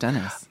you, Joe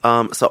Dennis?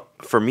 So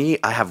for me,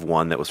 I have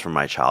one that was from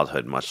my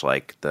childhood, much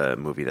like the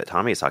movie that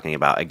Tommy is talking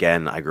about.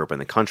 Again, I grew up in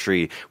the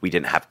country. We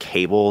didn't have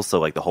cable, so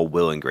like the whole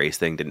Will and Grace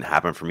thing didn't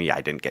happen for me. I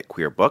didn't get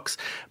queer books,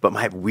 but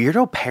my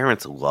weirdo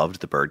parents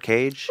loved The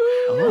Birdcage.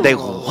 Ooh. They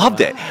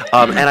loved it,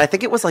 and I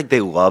think it was like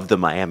they loved the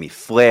Miami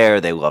flair.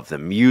 They loved the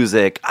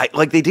music.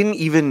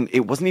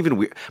 It wasn't even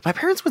weird. My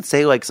parents would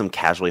say like some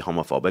casually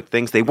homophobic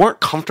things. They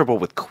weren't comfortable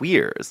with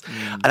queers,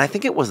 and I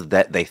think it was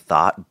that they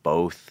thought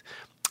both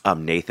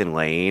Nathan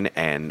Lane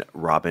and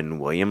Robin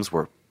Williams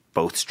were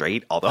both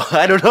straight, although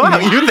I don't know how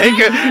you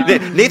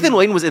think. Nathan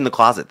Lane was in the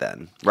closet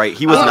then, right?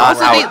 He was not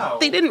out.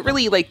 They didn't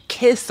really like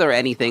kiss or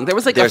anything. There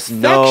was like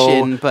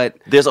affection, but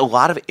there's a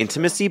lot of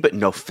intimacy, but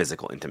no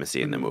physical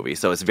intimacy in the movie.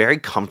 So it's very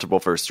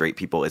comfortable for straight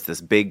people. It's this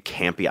big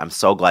campy. I'm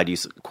so glad you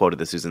quoted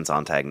the Susan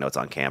Sontag Notes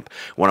on Camp.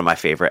 One of my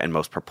favorite and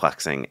most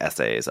perplexing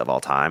essays of all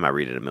time. I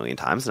read it 1,000,000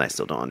 times and I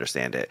still don't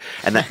understand it.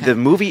 And that the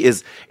movie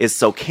is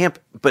so camp,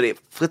 but it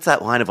flits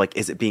that line of like,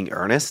 is it being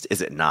earnest?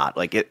 Is it not?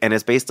 And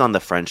it's based on the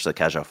French Le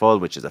Cage aux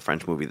Folles, which is a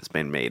French movie that's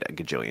been made a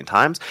gajillion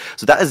times.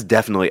 So that is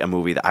definitely a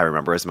movie that I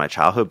remember as my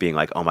childhood being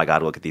like, oh my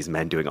God, look at these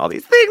men doing all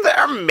these things.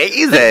 They're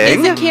amazing.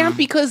 Is it camp?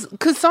 Because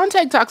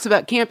Sontag talks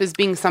about camp as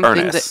being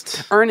something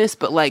that's earnest,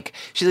 but like,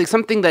 she's like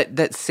something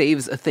that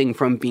saves a thing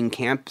from being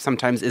camp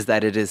sometimes is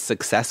that it is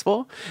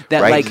successful.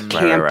 That like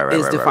camp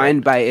is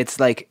defined by its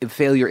like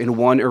failure in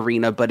one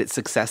arena, but its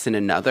success in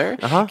another.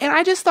 And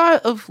I just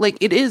thought of like,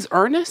 it is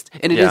earnest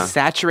and it is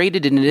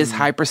saturated and it is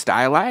hyper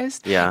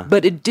stylized. Yeah.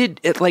 But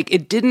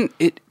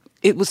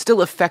it was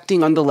still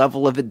affecting on the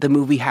level of the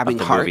movie having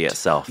the heart. movie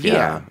itself,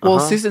 Well,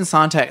 Susan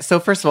Sontag. So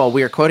first of all,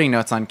 we are quoting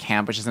Notes on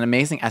Camp, which is an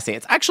amazing essay.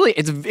 It's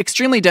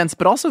extremely dense,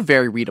 but also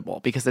very readable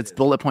because it's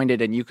bullet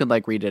pointed and you could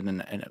like read it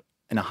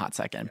in a hot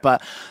second.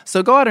 But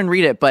so go out and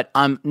read it. But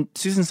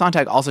Susan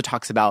Sontag also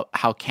talks about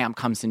how camp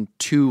comes in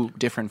two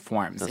different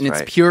forms. In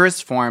its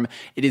purest form,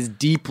 it is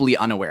deeply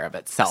unaware of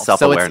itself.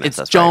 Self-awareness.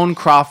 So it's Joan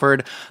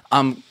Crawford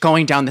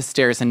going down the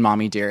stairs in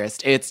Mommy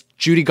Dearest. It's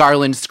Judy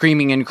Garland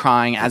screaming and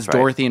crying as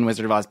Dorothy in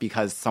Wizard of Oz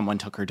because someone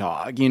took her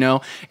dog. You know,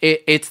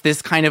 it's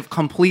this kind of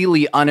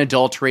completely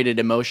unadulterated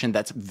emotion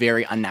that's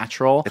very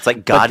unnatural. It's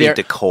like gaudy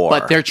decor.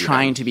 But they're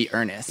trying to be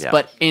earnest. Yeah.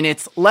 But in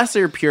its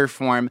lesser pure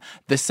form,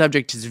 the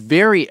subject is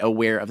very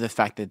aware of the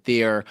fact that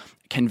they're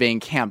conveying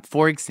camp.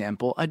 For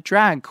example, a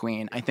drag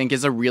queen, I think,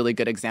 is a really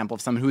good example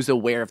of someone who's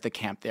aware of the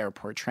camp they're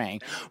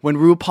portraying. When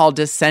RuPaul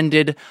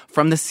descended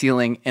from the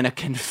ceiling in a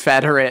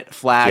Confederate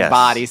flag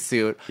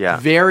bodysuit,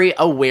 very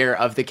aware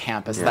of the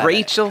camp aesthetic.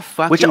 Rachel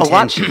fucking Which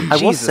Tension. I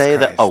will say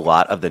that a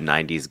lot of the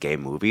 90s gay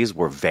movies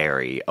were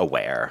very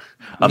aware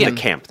of the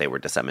camp they were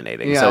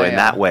disseminating. So in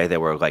that way, they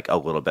were like a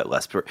little bit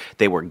less,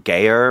 they were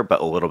gayer,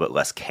 but a little bit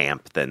less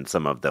camp than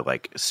some of the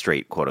like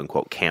straight quote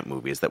unquote camp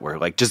movies that were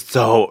like just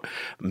so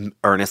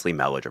earnestly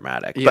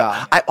melodramatic.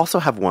 Yeah. But I also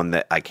have one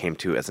that I came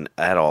to as an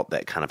adult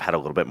that kind of had a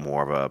little bit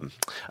more of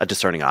a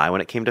discerning eye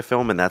when it came to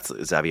film, and that's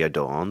Xavier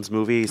Dolan's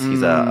movies.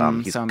 He's a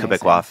so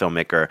Quebecois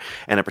filmmaker,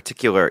 and in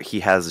particular,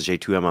 he has J'ai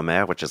tué ma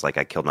mère, which is like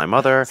I Killed My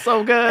Mother.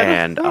 So good.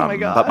 And Oh my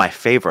God. but my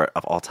favorite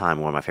of all time,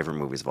 one of my favorite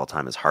movies of all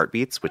time, is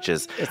Heartbeats, which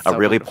is It's a so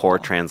really beautiful. poor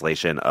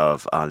translation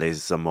of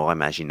Les Amours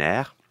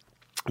Imaginaires,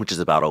 which is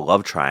about a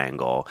love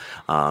triangle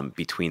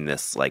between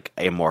this like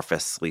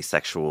amorphously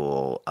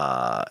sexual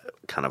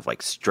kind of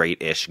like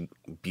straight-ish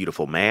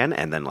beautiful man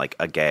and then like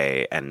a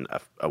gay and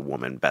a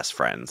woman best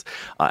friends.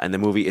 And the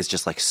movie is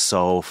just like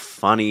so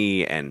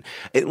funny, and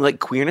like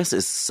queerness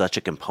is such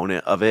a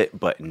component of it,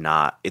 but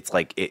not, it's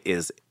like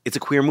it's a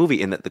queer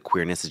movie in that the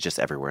queerness is just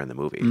everywhere in the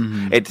movie.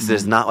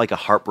 There's not like a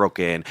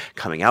heartbroken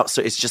coming out.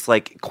 So it's just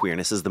like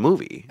queerness is the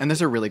movie. And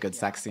there's a really good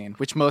sex scene,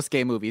 which most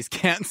gay movies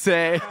can't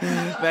say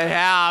they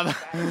have.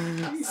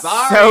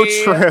 Sorry.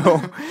 So true.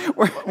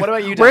 What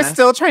about you, We're Dennis?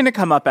 still trying to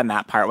come up in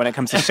that part when it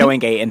comes to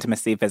showing gay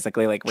intimacy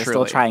physically. Like we're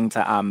still Truly. trying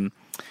to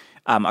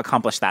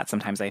accomplish that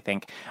sometimes, I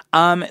think.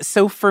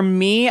 So for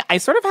me, I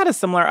sort of had a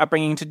similar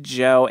upbringing to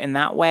Joe in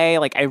that way.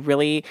 Like I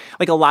really,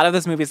 like a lot of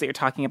those movies that you're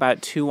talking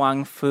about, Tu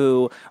Wong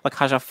Fu, La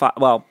Cage aux Folles,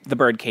 well, The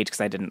Birdcage,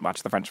 because I didn't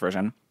watch the French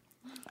version.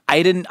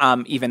 I didn't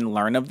even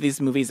learn of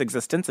these movies'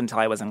 existence until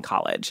I was in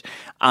college.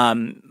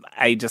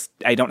 I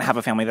don't have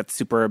a family that's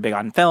super big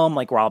on film.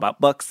 Like we're all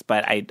about books,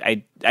 but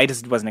I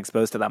just wasn't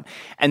exposed to them.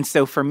 And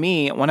so for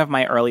me, one of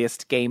my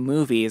earliest gay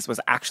movies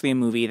was actually a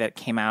movie that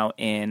came out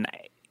in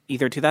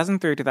either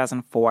 2003 or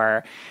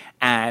 2004,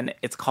 and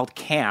it's called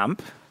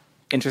Camp,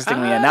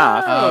 interestingly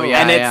enough. Oh,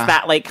 yeah, and it's yeah.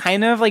 that like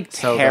kind of like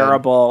So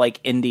terrible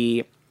like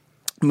indie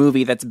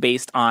movie that's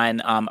based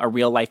on a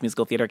real life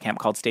musical theater camp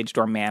called Stage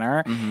Door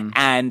Manor.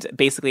 And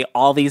basically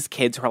all these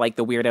kids who are like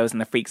the weirdos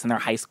and the freaks in their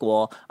high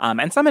school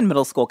and some in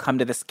middle school come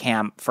to this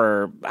camp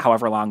for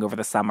however long over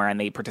the summer, and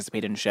they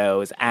participate in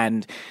shows.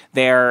 And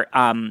they're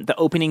the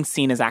opening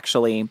scene is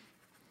actually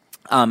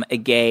a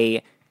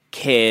gay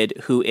kid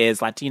who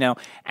is Latino,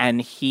 and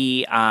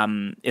he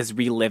is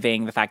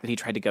reliving the fact that he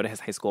tried to go to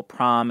his high school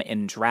prom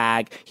in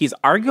drag. He's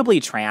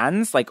arguably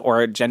trans, like,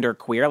 or gender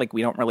queer, like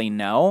we don't really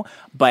know,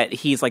 but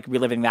he's like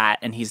reliving that,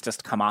 and he's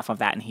just come off of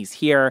that, and he's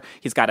here.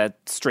 He's got a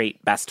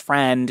straight best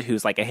friend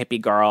who's like a hippie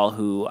girl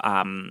who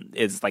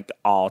is like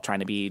all trying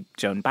to be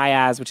Joan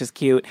Baez, which is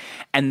cute.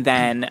 And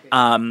then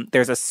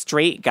there's a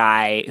straight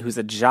guy who's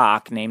a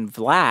jock named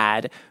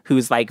Vlad,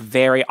 who's like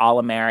very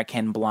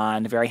all-American,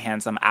 blonde, very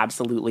handsome.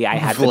 Absolutely, I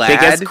had the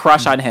biggest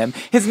crush on him.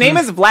 His name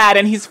is Vlad,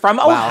 and he's from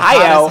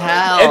Ohio.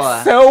 hot as hell.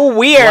 It's so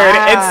weird.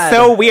 Vlad. It's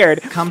so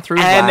weird. Come through,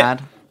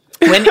 And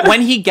Vlad.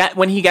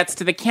 when he gets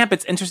to the camp,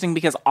 it's interesting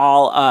because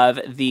all of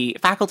the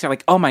faculty are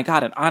like, "Oh my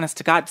god, an honest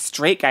to god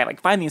straight guy! Like,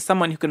 find me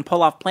someone who can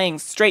pull off playing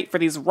straight for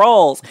these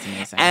roles."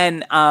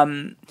 And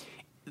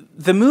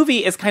the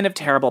movie is kind of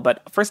terrible,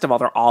 but first of all,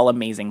 they're all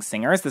amazing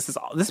singers. This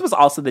was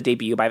also the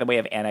debut, by the way,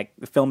 of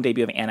the film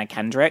debut of Anna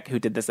Kendrick, who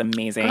did this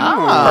amazing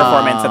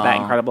performance of that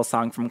incredible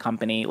song from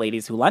Company,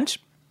 "Ladies Who Lunch."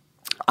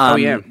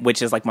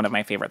 Which is like one of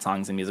my favorite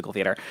songs in musical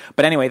theater.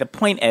 But anyway, the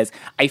point is,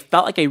 I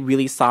felt like I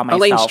really saw myself.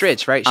 Elaine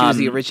Stritch, right? She was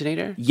the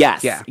originator?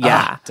 Yes. Yeah.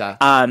 Yeah.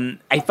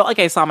 I felt like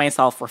I saw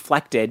myself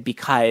reflected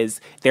because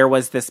there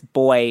was this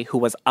boy who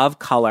was of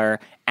color,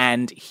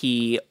 and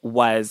he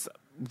was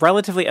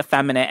relatively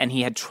effeminate, and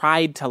he had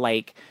tried to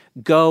like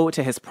go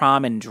to his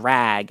prom in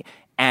drag,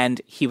 and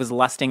he was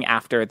lusting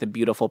after the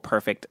beautiful,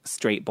 perfect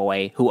straight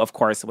boy who, of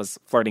course, was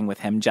flirting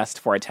with him just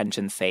for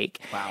attention's sake.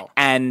 Wow.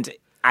 And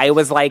I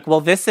was like,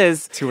 well, this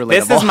is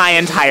relatable. my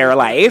entire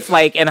life,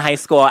 like in high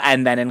school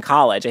and then in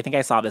college. I think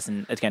I saw this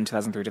in, again,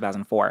 2003,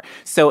 2004.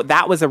 So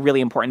that was a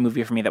really important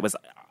movie for me that was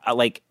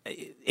like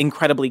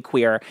incredibly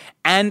queer.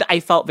 And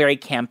I felt very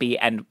campy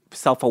and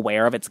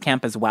self-aware of its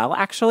camp as well,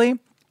 actually.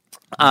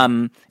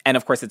 And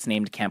of course it's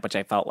named Camp, which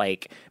I felt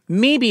like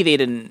maybe they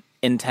didn't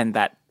intend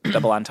that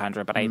double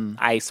entendre, but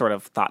I sort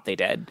of thought they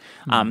did.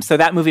 So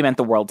that movie meant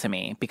the world to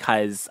me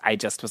because I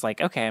just was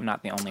like, okay, I'm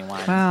not the only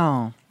one.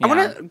 Wow. Yeah. I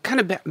want to kind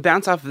of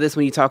bounce off of this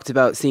when you talked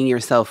about seeing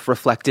yourself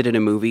reflected in a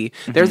movie.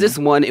 There's this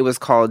one, it was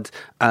called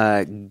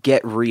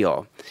Get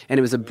Real, and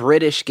it was a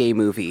British gay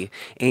movie.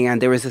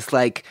 And there was this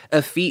like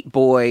effete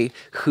boy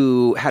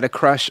who had a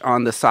crush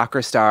on the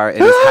soccer star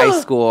in his high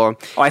school.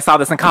 Oh, I saw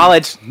this in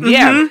college.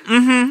 Yeah.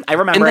 I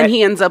remember And then it.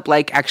 he ends up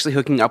like actually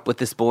hooking up with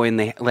this boy, and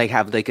they like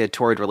have like a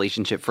torrid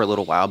relationship for a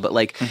little while. But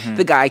like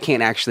the guy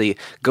can't actually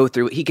go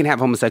through. He can have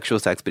homosexual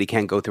sex, but he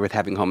can't go through with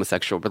having a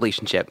homosexual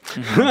relationship.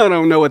 I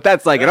don't know what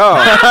that's like at all.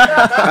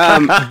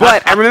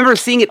 But I remember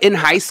seeing it in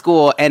high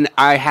school, and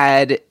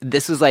I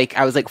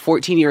was like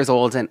 14 years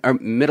old, or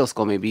middle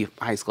school, maybe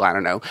high school. I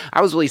don't know.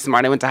 I was really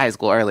smart. I went to high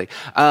school early.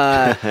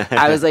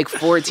 I was like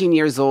 14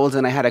 years old,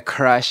 and I had a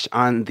crush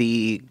on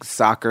the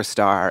soccer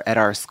star at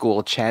our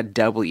school, Chad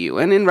W.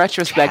 And in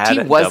retrospect, Chad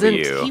he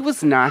W.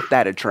 was not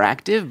that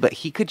attractive, but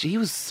he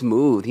was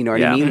smooth. You know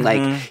what I mean?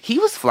 Like he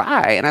was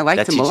fly, and I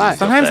liked him a lot.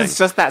 Sometimes it's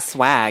just that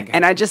swag.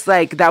 And I just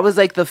like, that was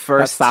like the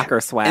first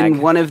soccer swag.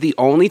 and one of the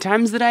only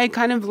times that I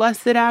kind of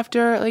lusted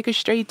after like a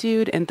straight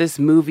dude. And this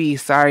movie,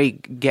 sorry,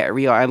 Get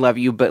Real, I love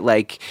you, but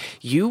like,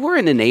 you were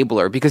an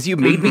enabler because you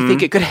made me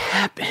think it could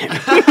happen.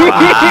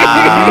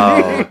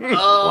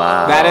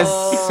 Wow. That is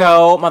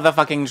so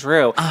motherfucking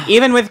true.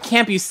 Even with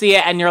camp, you see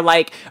it and you're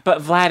like,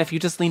 but Vlad, if you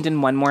just leaned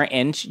in one more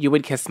inch, you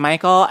would kiss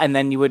Michael, and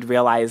then you would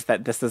realize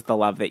that this is the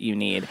love that you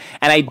need.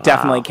 And I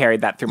definitely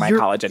carried that through my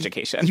college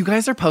education. You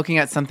guys are poking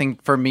at something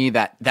for me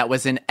that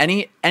was in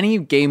any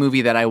gay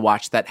movie that I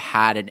watched that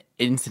had an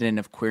incident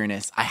of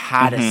queerness. I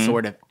had a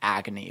sort of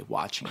agony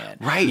watching it.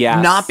 Right.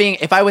 Yes. Not being,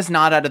 if I was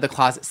not out of the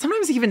closet,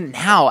 sometimes even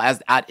now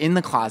in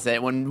the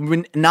closet,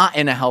 when not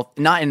in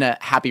a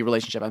happy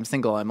relationship, I'm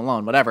single, I'm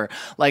alone, whatever.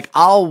 Like,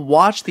 I'll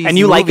watch these and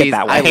you movies. like it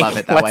that way. I love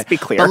it that way. Let's be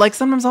clear. But like,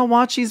 sometimes I'll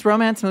watch these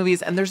romance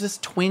movies and there's this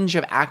twinge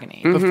of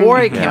agony. Before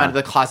I came out of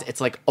the closet,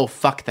 it's like, oh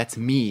fuck, that's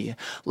me.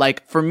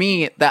 Like, for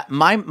me, that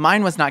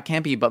mine was not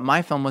campy, but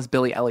my film was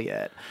Billy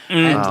Elliot.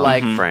 And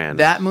like,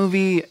 that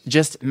movie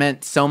just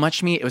meant so much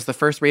to me. It was the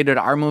first rated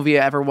R movie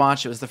I ever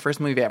watched. It was the first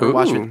movie I ever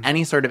watched with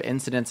any sort of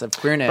incidence of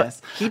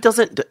queerness.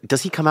 But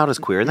does he come out as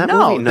queer in that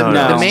movie? No.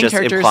 The The main just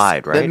character's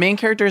implied, right? The main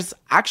character's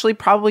actually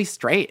probably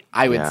straight,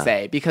 I would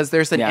say, because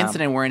there's an Yeah.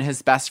 incident wherein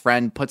his best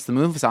friend puts the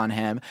moves on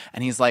him,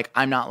 and he's like,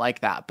 "I'm not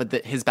like that," but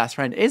his best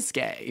friend is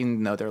gay,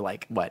 even though they're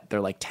like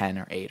 10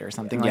 or 8 or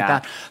something like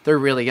that. They're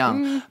really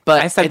young.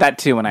 But I said that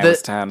too when I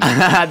was 10.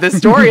 The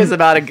story is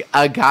about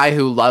a guy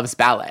who loves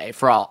ballet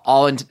for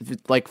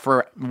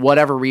for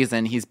whatever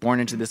reason. He's born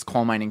into this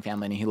coal mining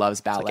family and he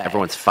loves ballet. Like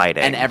everyone's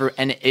fighting,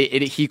 and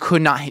he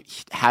could not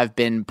have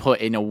been put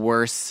in a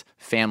worse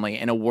family,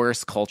 in a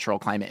worse cultural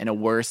climate, in a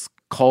worse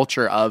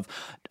culture of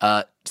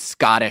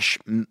Scottish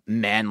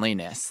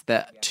manliness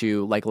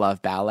to like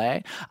love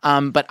ballet.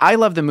 But I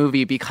love the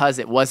movie because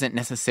it wasn't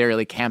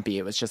necessarily campy.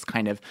 It was just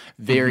kind of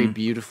very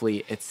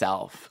beautifully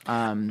itself.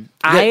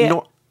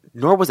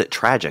 Nor was it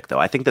tragic, though.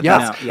 I think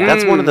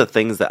that's one of the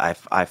things that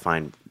I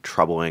find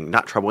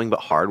not troubling, but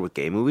hard with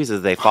gay movies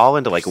is they fall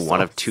into like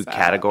one of two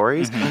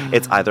categories.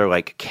 It's either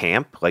like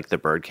camp, like The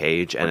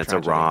Birdcage, and it's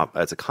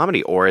it's a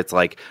comedy, or it's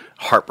like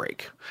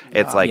heartbreak.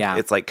 It's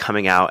like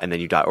coming out and then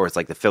you die, or it's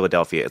like the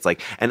Philadelphia. It's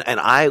like and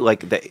I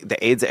like the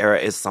AIDS era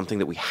is something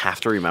that we have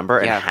to remember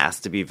and has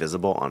to be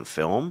visible on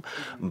film.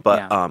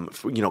 But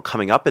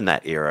coming up in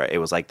that era, it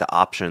was like the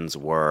options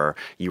were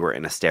you were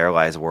in a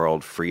sterilized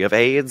world free of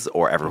AIDS,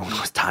 or everyone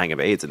was dying of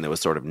AIDS, and there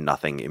was sort of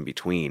nothing in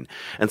between.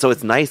 And so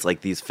it's nice,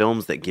 like these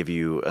films that give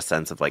you a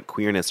sense of like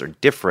queerness or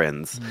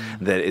difference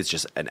that is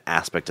just an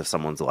aspect of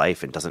someone's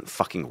life and doesn't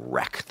fucking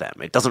wreck them.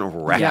 It doesn't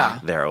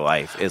wreck their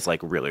life. Is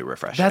like really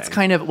refreshing. That's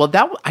kind of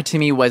that to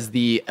me was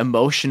the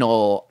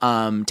emotional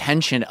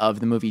tension of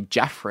the movie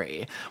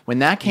Jeffrey. When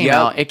that came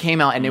out, it came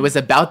out and it was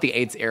about the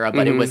AIDS era,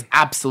 but it was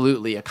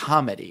absolutely a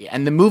comedy.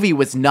 And the movie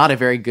was not a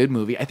very good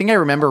movie. I think I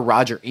remember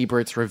Roger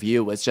Ebert's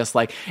review was just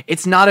like,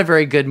 it's not a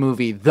very good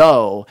movie,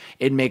 though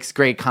it makes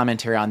great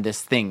commentary on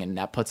this thing, and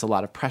that puts a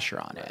lot of pressure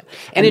on it.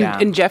 And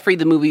in Jeffrey,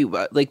 the movie,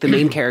 like the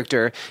main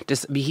character,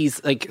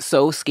 he's like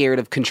so scared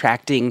of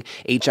contracting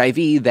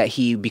HIV that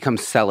he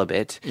becomes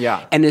celibate.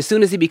 Yeah. And as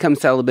soon as he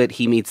becomes celibate,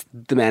 he meets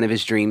the man of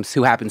his dreams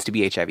who happens to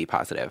be HIV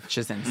positive. Which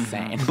is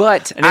insane.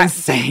 But an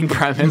insane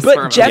premise.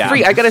 But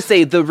Jeffrey, I gotta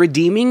say, the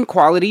redeeming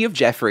quality of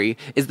Jeffrey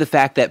is the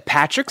fact that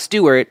Patrick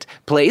Stewart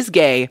plays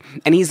gay,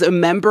 and he's a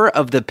member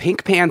of the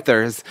Pink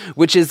Panthers,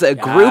 which is a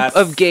group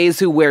of gays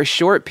who wear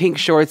short pink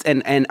shorts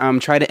and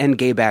try to end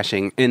gay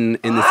bashing in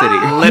the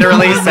city.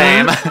 Literally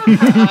same.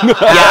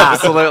 Yeah,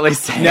 absolutely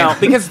same. No,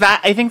 because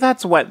I think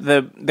that's what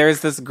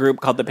there's this group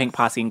called the Pink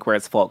Posse and Queer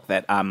as Folk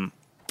that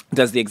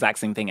does the exact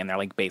same thing, and they're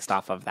like based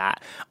off of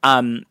that.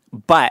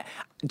 But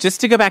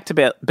just to go back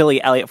to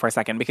Billy Elliot for a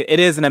second, because it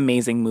is an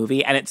amazing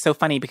movie, and it's so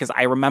funny because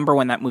I remember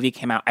when that movie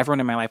came out, everyone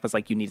in my life was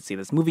like, you need to see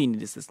this movie, you need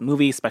to see this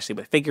movie, especially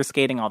with figure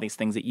skating, all these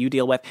things that you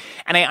deal with.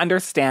 And I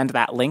understand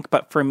that link,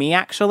 but for me,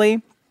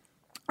 actually,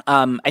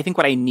 I think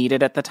what I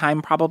needed at the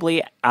time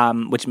probably,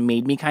 which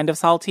made me kind of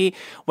salty,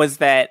 was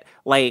that,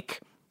 like,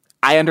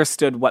 I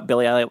understood what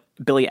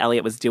Billy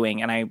Elliot was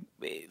doing, and I,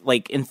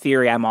 like, in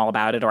theory, I'm all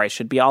about it, or I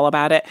should be all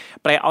about it,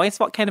 but I always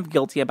felt kind of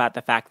guilty about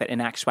the fact that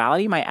in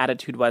actuality, my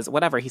attitude was,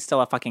 whatever, he's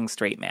still a fucking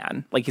straight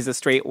man. Like, he's a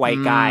straight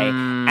white guy,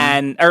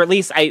 or at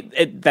least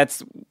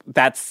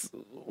that's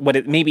what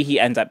it, maybe he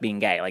ends up being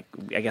gay, like,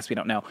 I guess we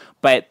don't know,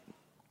 but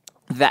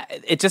that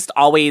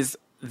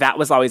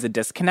was always a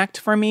disconnect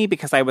for me,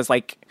 because I was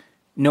like,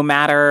 no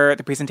matter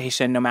the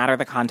presentation, no matter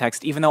the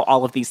context, even though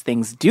all of these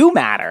things do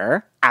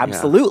matter,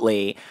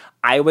 absolutely,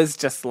 I was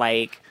just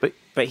like,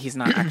 but he's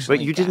not actually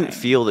But you gay. didn't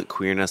feel that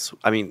queerness,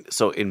 I mean,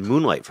 so in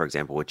Moonlight, for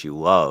example, which you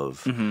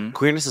love,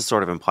 queerness is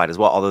sort of implied as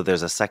well, although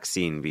there's a sex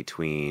scene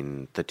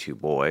between the two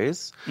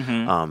boys.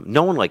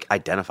 No one, like,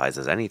 identifies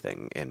as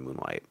anything in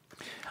Moonlight.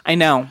 I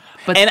know.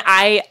 But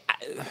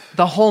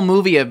the whole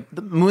movie of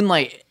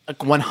Moonlight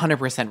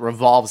 100%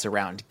 revolves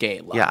around gay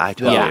love. Yeah, I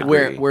totally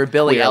agree. Where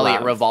Billy Queer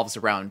Elliot love. revolves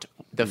around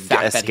the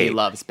fact that he escape.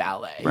 loves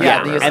ballet. Right, Yeah,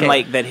 right, the right. and escape.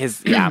 like that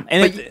his and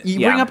But you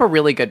bring up a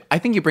really good. I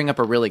think you bring up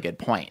a really good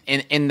point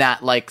in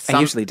that like I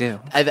usually do.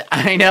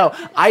 I know.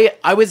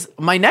 I was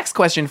my next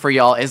question for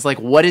y'all is like,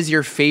 what is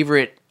your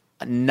favorite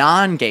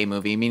non-gay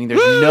movie? Meaning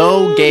there's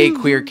no gay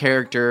queer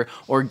character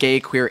or gay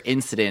queer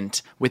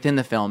incident within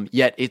the film,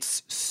 yet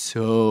it's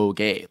so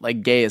gay,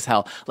 like gay as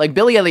hell. Like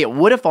Billy Elliot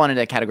would have fallen into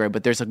that category,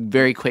 but there's a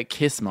very quick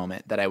kiss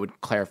moment that I would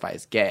clarify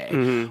as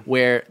gay,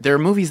 where there are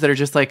movies that are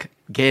just like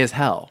gay as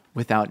hell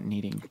without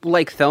needing.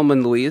 Like Thelma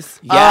and Louise.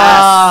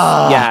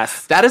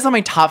 Yes. That is on my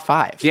top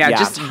 5. Yeah,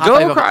 just top go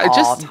 5 of across, all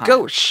just time.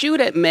 go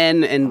shoot at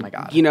men and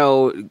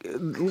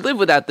live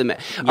without the men.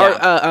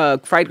 Yeah. Or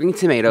Fried Green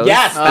Tomatoes.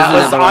 Yes, that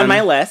was on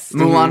my list.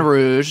 Moulin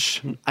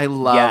Rouge. I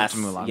loved Yes,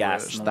 Moulin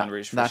yes, Rouge. Moulin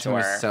Rouge for that film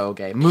sure. was so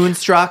gay.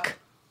 Moonstruck.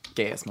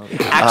 Gayest movie.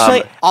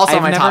 Actually, also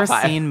I've my never top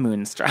 5. seen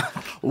Moonstruck.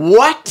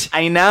 What?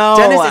 I know.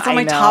 Dennis, it's on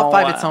my I top know.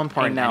 5. It's so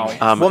important. I know.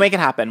 Anyways. We'll make it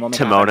happen. We'll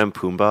make it Timon happen. and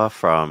Pumbaa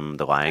from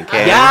The Lion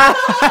King. Yes.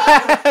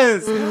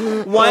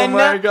 Oh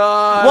my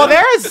god. Well,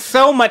 there is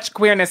so much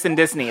queerness in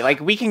Disney.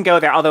 Like we can go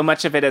there, although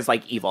much of it is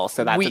like evil,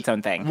 so that's its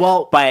own thing.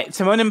 Well, but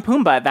Timon and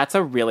Pumbaa, that's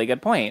a really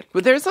good point.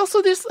 But there's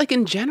also this, like,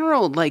 in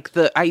general, like,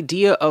 the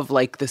idea of,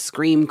 like, the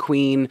scream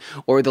queen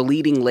or the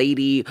leading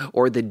lady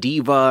or the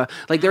diva.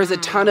 Like, there's a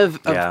ton of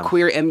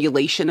queer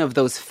emulation of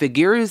those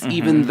figures,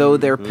 even though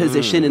their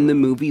position in the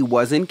movie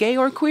wasn't gay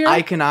or queer.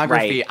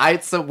 Iconography.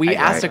 Right. So we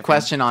asked a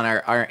question on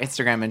our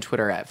Instagram and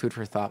Twitter at Food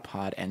for Thought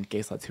Pod and Gay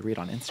Sluts Who Read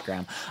on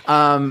Instagram.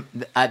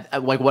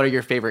 Like, what are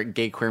your favorite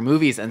gay queer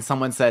movies? And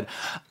someone said,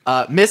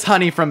 Miss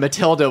Honey from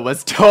Matilda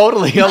was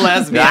totally a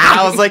lesbian. And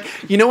I was like,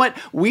 you know what?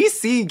 We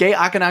see gay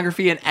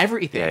iconography in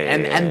everything.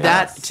 And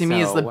that, to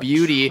me, is the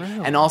beauty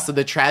and also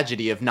the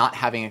tragedy of not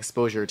having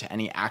exposure to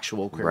any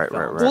actual queer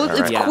films. Well,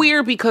 it's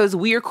queer because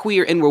we're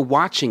queer and we're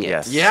watching it.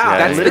 Yes. Yeah.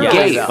 That's the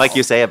gay. Like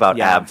you say about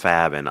Ab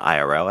Fab and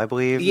IRL, I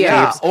believe.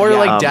 Yeah. tapes. Or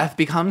like Death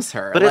Becomes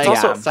Her. But it's like,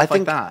 also, stuff I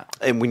think, like that.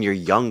 and when you're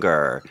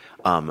younger,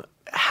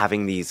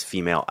 having these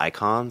female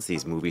icons,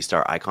 these movie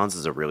star icons,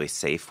 is a really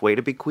safe way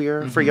to be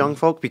queer for young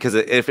folk, because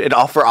if it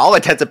all, for all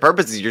intents and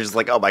purposes, you're just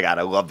like, oh my god,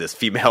 I love this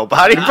female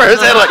body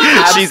person. Like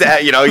she's,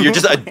 you're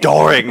just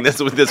adoring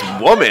this with this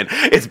woman.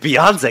 It's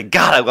Beyonce.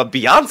 God, I love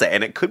Beyonce,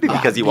 and it could be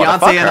because you want to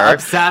fuck Beyonce and her.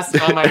 Obsessed.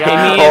 Oh my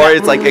god. Or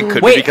it's like it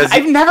could be because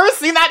I've never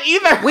seen that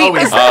either. Wait, Oh,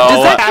 does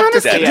my God.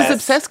 does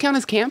Obsessed count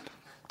as camp?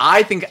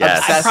 I think Yes.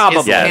 Obsessed Probably.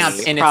 is camp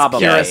in its Probably.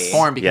 purest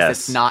form because Yes.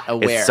 it's not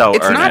aware. It's so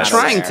It's not earnest.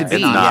 trying to be.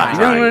 It's not No,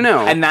 trying. no.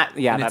 And that,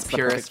 in that's its the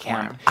purest perfect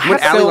camp. form. When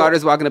Allie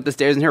Lauder's walking up the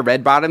stairs in her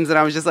red bottoms, and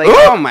I was just like,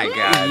 oh my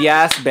god.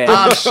 Yes,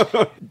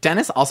 bitch.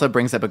 Dennis also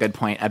brings up a good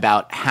point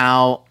about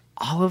how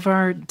all of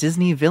our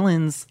Disney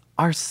villains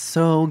are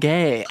so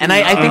gay. And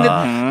I think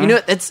that, you know,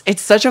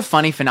 it's such a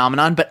funny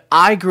phenomenon, but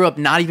I grew up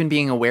not even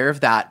being aware of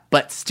that,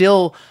 but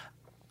still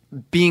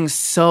being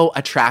so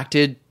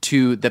attracted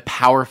to the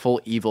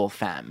powerful evil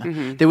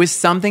femme. There was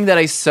something that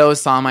I so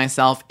saw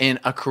myself in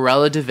a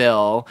Cruella de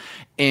Vil,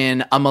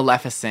 in a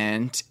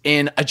Maleficent,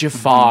 in a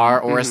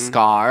Jafar or a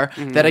Scar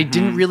that I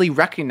didn't really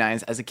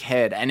recognize as a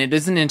kid. And it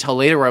isn't until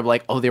later where I'm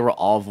like, oh, they were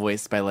all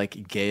voiced by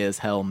like gay as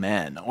hell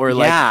men, or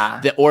like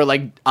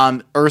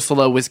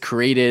Ursula was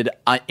created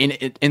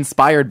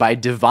inspired by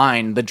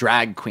Divine, the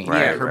drag queen.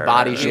 Right, Her right,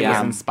 body right, shape right.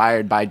 was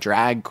inspired by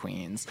drag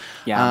queens.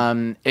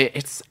 Yeah.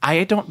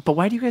 But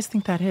why do you guys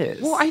think that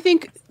is? Well, I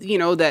think, you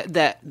know,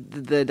 that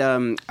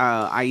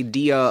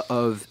idea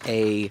of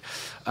a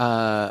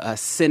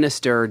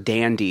sinister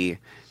dandy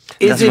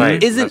That's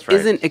right.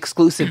 isn't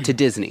exclusive to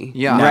Disney.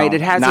 Yeah. Right? No,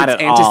 It has not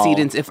its at all.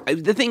 antecedents. If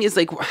the thing is,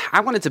 like,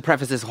 I wanted to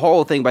preface this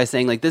whole thing by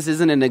saying, like, this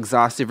isn't an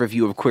exhaustive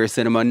review of queer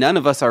cinema. None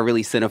of us are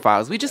really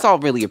cinephiles. We just all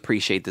really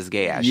appreciate this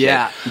gay ass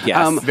Yeah. shit.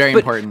 Yes. Very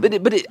important.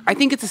 But I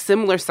think it's a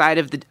similar side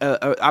of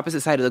the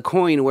opposite side of the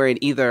coin, where it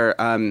either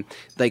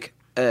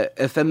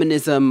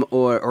feminism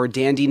or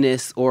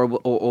dandiness or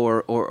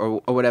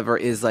whatever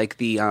is like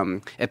the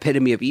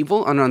epitome of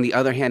evil, and on the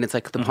other hand, it's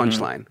like the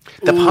punchline.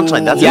 The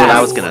punchline. That's Yes. what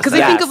I was gonna say. Because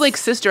I think of like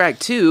Sister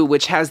Act 2,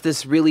 which has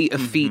this really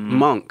effete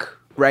monk.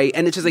 Right?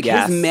 And it's just like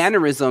Yes. his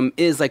mannerism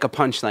is like a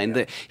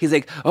punchline. He's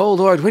like, oh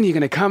Lord, when are you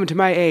going to come to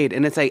my aid?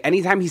 And it's like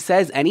anytime he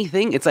says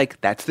anything, it's like,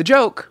 that's the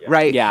joke.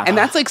 Right? Yeah. And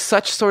that's like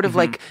such sort of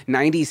like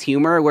 90s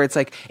humor where it's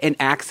like an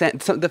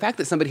accent. So the fact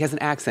that somebody has an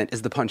accent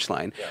is the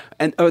punchline.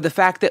 And or the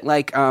fact that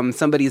like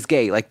somebody's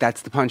gay, like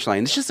that's the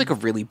punchline. It's just like a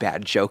really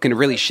bad joke and a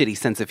really shitty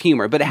sense of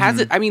humor. But it has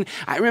it. I mean,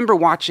 I remember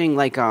watching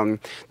like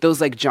those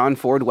like John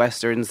Ford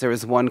Westerns. There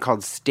was one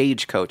called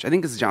Stagecoach. I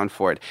think it's John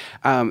Ford.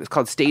 It's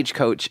called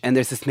Stagecoach. And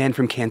there's this man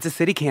from Kansas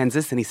City,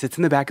 Kansas, and he sits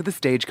in the back of the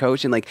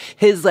stagecoach, and like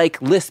his like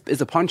lisp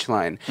is a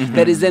punchline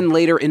that is then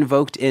later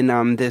invoked in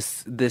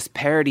this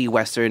parody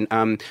western,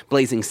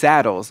 Blazing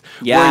Saddles.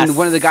 Yes. Where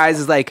one of the guys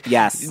is like,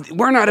 Yes.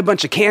 we're not a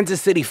bunch of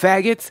Kansas City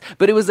faggots,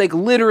 but it was like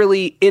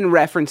literally in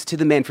reference to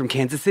the man from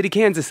Kansas City,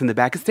 Kansas in the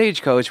back of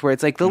Stagecoach, where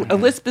it's like a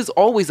lisp is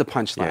always a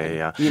punchline.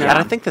 Yeah. You know? And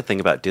I think the thing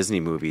about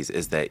Disney movies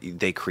is that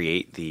they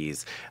create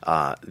these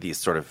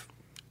sort of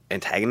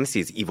antagonists,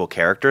 these evil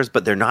characters,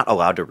 but they're not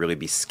allowed to really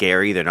be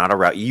scary. They're not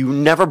allowed. You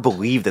never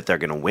believe that they're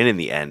going to win in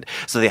the end.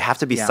 So they have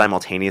to be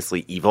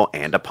simultaneously evil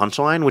and a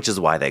punchline, which is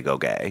why they go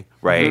gay,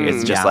 right?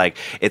 It's just like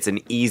it's an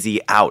easy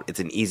out. It's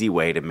an easy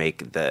way to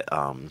make the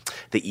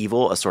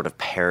evil a sort of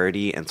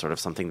parody and sort of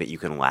something that you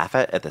can laugh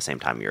at the same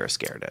time you're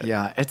scared at.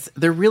 Yeah,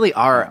 there really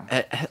are,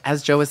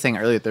 as Joe was saying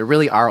earlier, there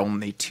really are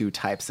only two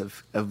types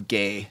of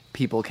gay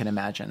people can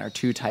imagine, or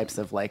two types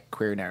of like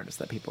queer narratives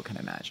that people can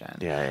imagine.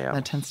 Yeah.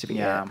 That tends to be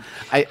it.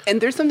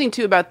 And there's something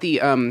too about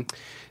the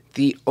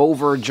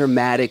over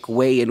dramatic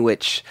way in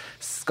which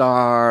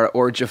Scar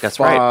or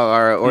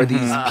Jafar or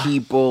these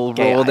people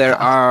roll their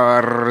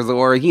R's,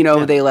 or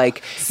they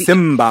like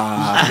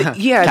Simba,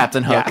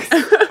 Captain Hook.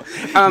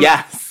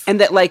 Yes. And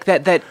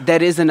that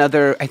is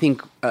another, I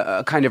think,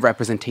 kind of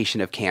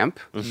representation of camp,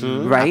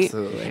 right?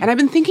 Absolutely. And I've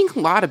been thinking a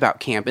lot about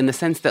camp in the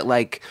sense that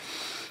like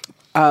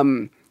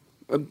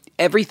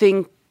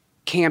everything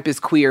camp is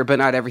queer, but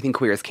not everything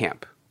queer is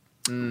camp.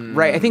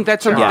 Right, I think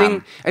that's something.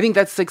 Yeah. I think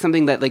that's like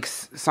something that like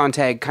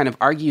Sontag kind of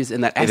argues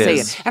in that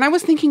essay. And I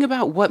was thinking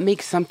about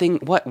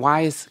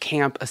why is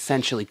camp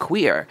essentially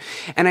queer?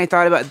 And I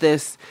thought about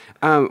this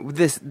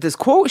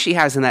quote she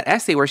has in that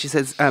essay where she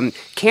says,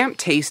 "Camp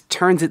taste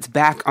turns its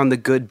back on the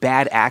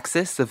good-bad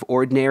axis of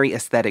ordinary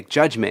aesthetic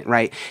judgment."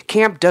 Right,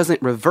 camp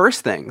doesn't reverse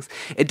things.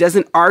 It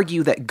doesn't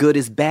argue that good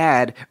is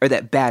bad or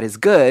that bad is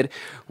good.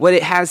 What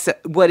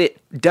it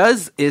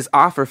does is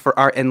offer for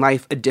art and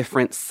life a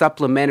different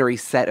supplementary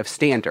set of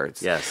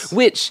standards. Yes.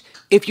 Which,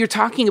 if you're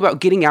talking about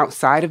getting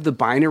outside of the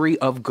binary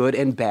of good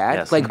and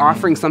bad, like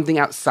offering something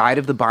outside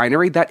of the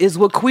binary, that is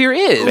what queer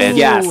is.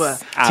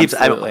 Yes,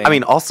 absolutely. I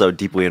mean, also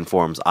deeply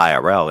informs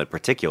IRL in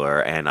particular,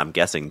 and I'm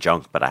guessing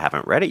Junk, but I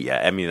haven't read it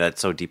yet. I mean, that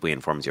so deeply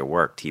informs your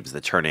work, Teebs,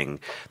 the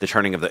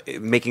turning of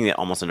making it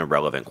almost an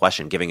irrelevant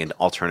question, giving an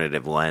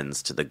alternative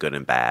lens to the good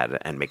and bad,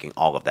 and making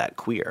all of that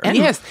queer. And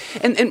yes,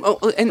 and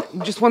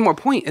just one more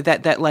point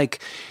that like,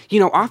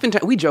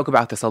 oftentimes we joke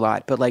about this a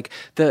lot, but like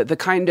the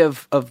kind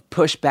of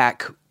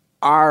pushback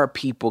our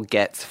people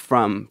gets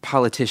from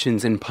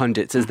politicians and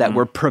pundits is that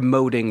we're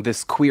promoting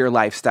this queer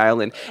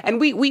lifestyle, and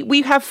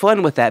we have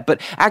fun with that, but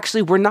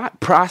actually we're not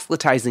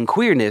proselytizing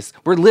queerness.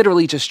 We're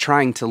literally just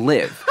trying to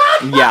live.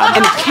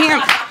 And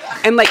camp.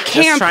 And like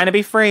camp, just trying to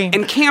be free,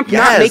 and camp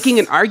not making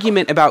an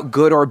argument about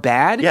good or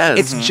bad.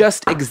 It's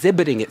just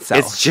exhibiting itself.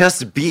 It's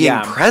just being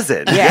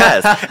present.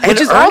 Which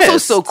is also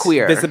so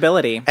queer.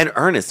 Visibility and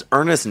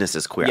earnestness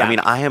is queer. I mean,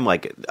 I am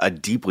like a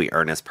deeply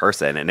earnest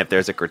person, and if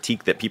there's a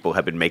critique that people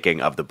have been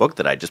making of the book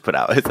that I just put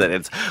out, is that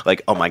it's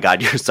like, oh my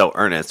God, you're so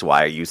earnest.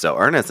 Why are you so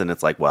earnest? And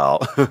it's like,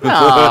 well,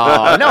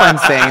 no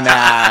one's saying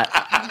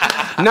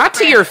that. Not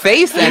to your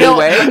face,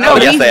 anyway. We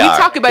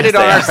talk about it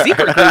on our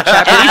secret group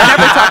chat, but we've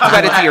never talked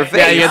about it to your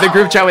face. Yeah, the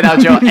group chat without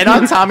Joe. And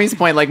on Tommy's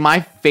point, like,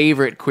 my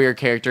favorite queer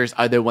characters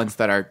are the ones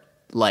that are,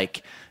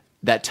 like,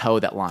 that toe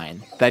that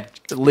line,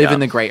 that live in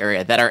the gray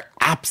area, that are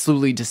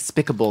absolutely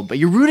despicable, but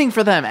you're rooting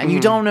for them, and you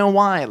don't know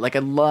why. Like, I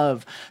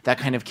love that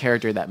kind of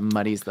character that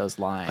muddies those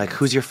lines. Like,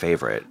 who's your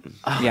favorite?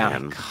 Oh,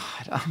 God,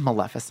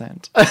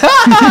 Maleficent.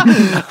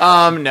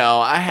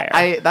 No,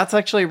 that's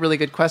actually a really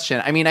good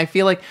question. I mean, I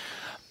feel like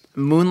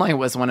Moonlight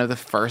was one of the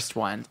first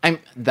ones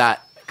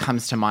that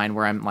comes to mind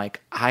where I'm like,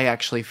 I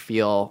actually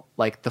feel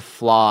like the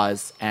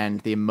flaws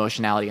and the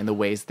emotionality and the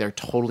ways they're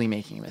totally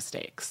making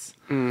mistakes.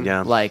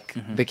 Like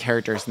the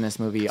characters in this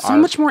movie are so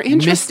much more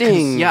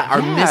interesting.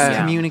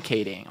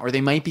 Miscommunicating, or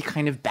they might be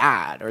kind of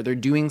bad, or they're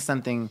doing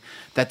something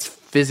that's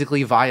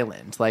physically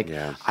violent. Like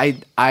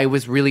I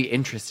was really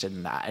interested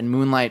in that, and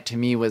Moonlight to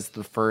me was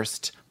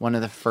one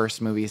of the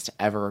first movies to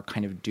ever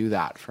kind of do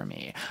that for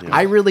me.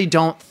 I really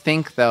don't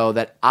think though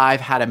that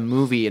I've had a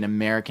movie, an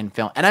American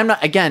film, and I'm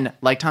not, again,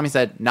 like Tommy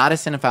said, not a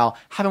cinephile,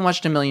 haven't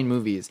watched a million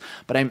movies,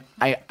 but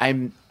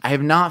I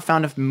have not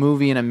found a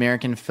movie, an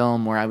American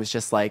film, where I was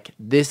just like,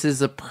 this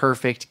is a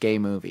perfect gay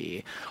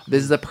movie.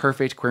 This is a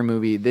perfect queer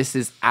movie. This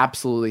is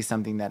absolutely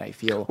something that I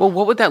feel. Well,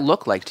 what would that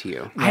look like to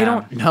you? I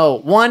don't know.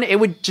 One, it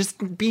would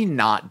just be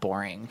not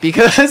boring,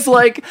 because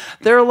like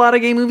there are a lot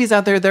of gay movies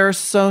out there that are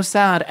so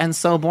sad and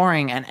so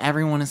boring and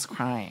everyone is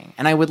crying.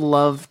 And I would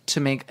love to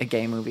make a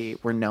gay movie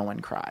where no one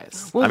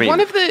cries. Well, I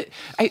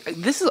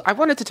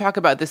wanted to talk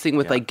about this thing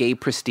with like gay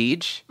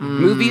prestige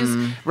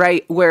movies,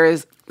 right?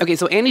 Whereas, okay,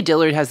 so Annie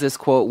Dillard has this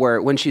quote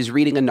where when she's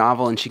reading a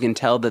novel and she can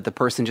tell that the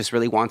person just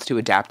really wants to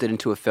adapt it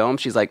into a film,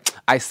 she's like,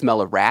 I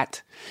smell a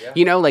rat.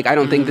 Yeah. Like, I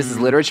don't think this is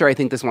literature. I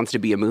think this wants to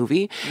be a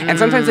movie. And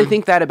sometimes I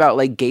think that about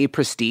like gay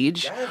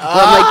prestige. Yes.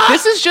 I'm like,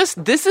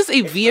 this is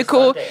a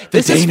vehicle.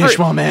 This is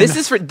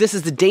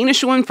the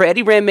Danish Woman for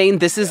Eddie Redmayne.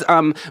 This is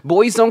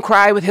Boys Don't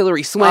Cry with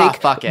Hilary Swank.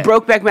 Fuck it.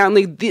 Brokeback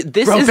Mountain.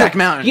 This is Brokeback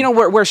Mountain.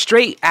 Where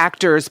straight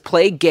actors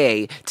play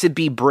gay to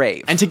be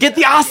brave and to get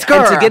the Oscar.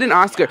 And to get an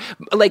Oscar,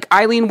 like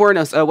Eileen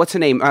Wuornos. What's her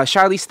name?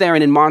 Charlize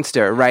Theron in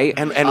Monster, right?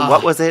 And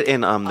what was it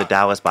in the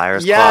Dallas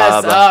Buyers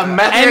Club? Yes,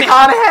 Matthew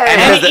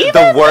McConaughey.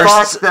 And the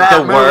worst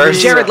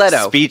Jared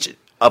Leto speech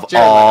of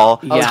all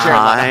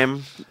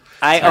time.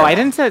 I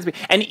didn't say this.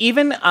 And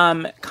even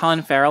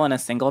Colin Farrell in A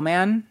Single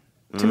Man.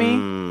 to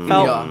me.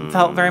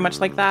 Felt very much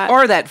like that.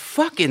 Or that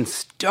fucking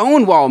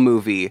Stonewall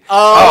movie.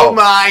 Oh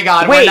my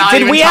God! Wait,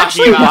 did we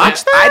actually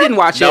watch that? I didn't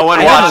watch it. No one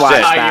I didn't watched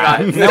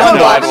it. that. No one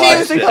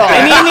watched it.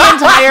 I mean, the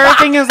entire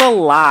thing is a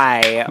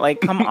lie.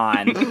 Like, come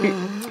on.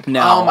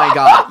 No. Oh my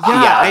God.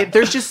 Yeah.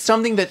 There's just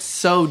something that's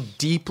so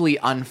deeply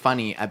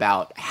unfunny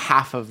about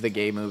half of the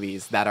gay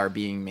movies that are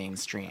being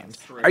mainstreamed.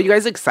 Are you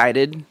guys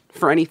excited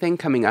for anything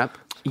coming up?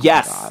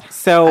 Yes.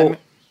 So...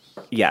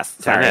 Yes,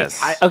 sorry.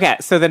 Dennis. Okay,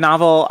 so the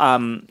novel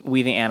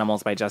We the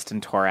Animals by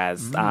Justin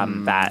Torres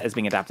that is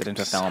being adapted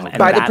into a film. And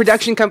By the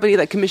production company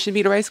that commissioned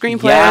me to write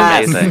screenplay?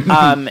 Yes.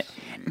 Amazing.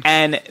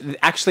 And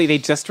actually, they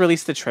just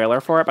released a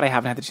trailer for it, but I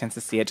haven't had the chance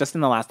to see it just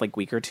in the last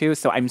week or two.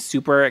 So I'm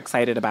super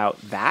excited about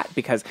that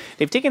because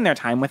they've taken their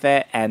time with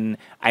it, and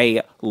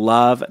I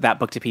love that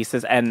book to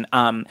pieces. And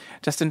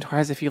Justin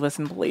Torres, if you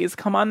listen, please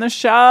come on the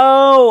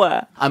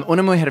show.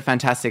 Una Mujer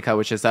Fantástica,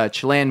 which is a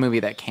Chilean movie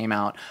that came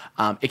out.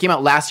 It came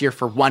out last year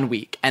for 1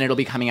 week, and it'll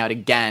be coming out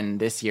again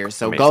this year.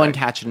 So go and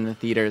catch it in the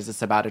theaters.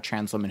 It's about a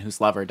trans woman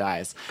whose lover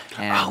dies,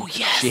 and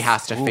she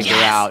has to figure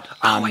out.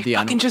 I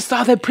fucking just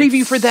saw the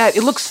preview for that.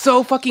 It looks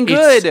so fucking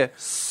good.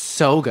 It's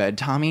so good,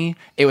 Tommy.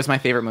 It was my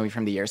favorite movie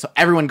from the year. So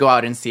everyone go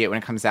out and see it when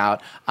it comes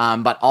out.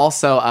 But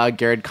also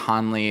Garrett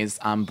Conley's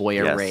Boy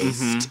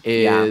Erased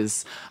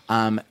is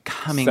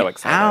coming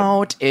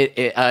out.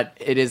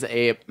 It is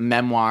a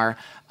memoir.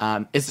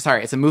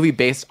 It's a movie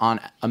based on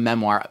a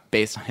memoir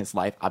based on his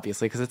life,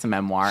 obviously, because it's a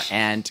memoir.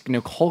 And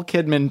Nicole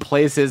Kidman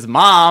plays his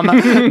mom.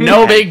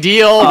 No big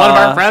deal. One of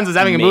our friends is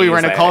having a movie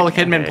where Nicole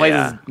Kidman plays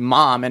his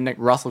mom and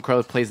Russell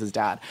Crowe plays his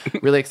dad.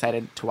 Really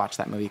excited to watch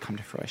that movie come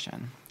to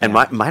fruition. And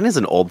mine is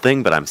an old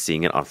thing, but I'm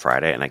seeing it on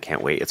Friday, and I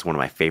can't wait. It's one of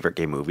my favorite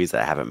gay movies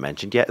that I haven't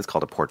mentioned yet. It's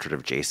called A Portrait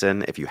of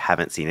Jason. If you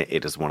haven't seen it,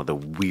 it is one of the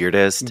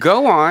weirdest.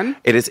 Go on.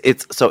 It's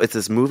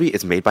this movie.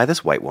 It's made by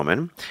this white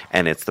woman,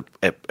 and it's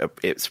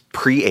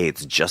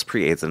pre-AIDS, just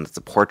pre-AIDS, and it's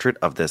a portrait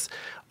of this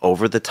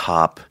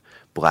over-the-top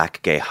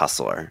black gay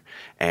hustler.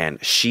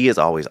 And she is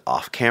always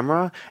off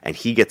camera, and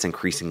he gets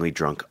increasingly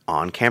drunk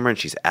on camera, and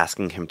she's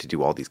asking him to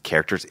do all these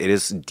characters. It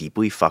is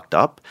deeply fucked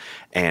up,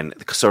 and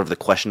sort of the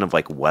question of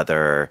like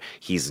whether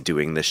he's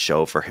doing this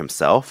show for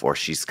himself or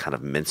she's kind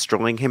of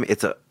minstreling him.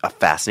 It's a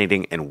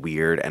fascinating and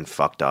weird and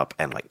fucked up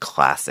and like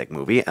classic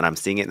movie, and I'm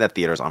seeing it in the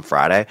theaters on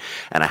Friday,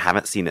 and I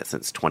haven't seen it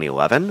since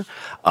 2011.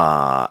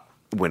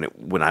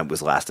 When I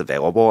was last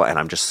available, and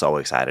I'm just so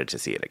excited to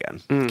see it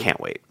again.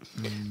 Can't wait.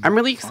 I'm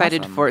really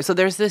excited for it. So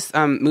there's this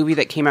movie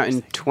that came out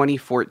in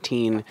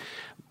 2014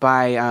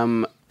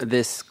 by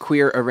this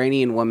queer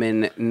Iranian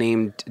woman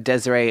named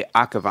Desiree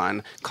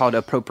Akhavan called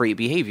Appropriate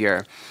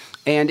Behavior.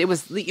 And it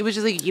was just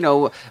like,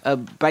 a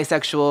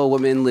bisexual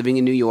woman living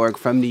in New York,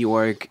 from New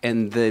York,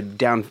 and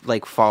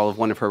the fall of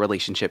one of her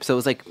relationships. So it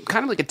was like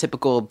kind of like a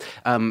typical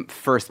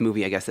first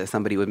movie, I guess, that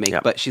somebody would make.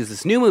 Yep. But she's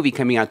this new movie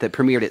coming out that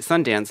premiered at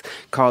Sundance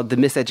called The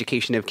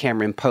Miseducation of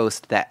Cameron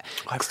Post that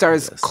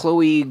stars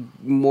Chloe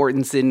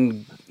Grace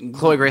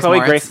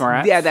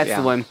Moretz. Yeah, that's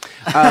the one.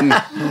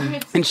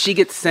 And she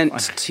gets sent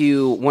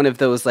to one of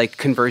those like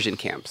conversion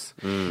camps.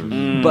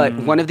 But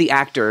one of the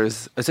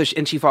actors,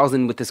 and she falls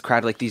in with this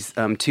crowd, like these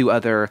two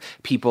other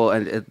people,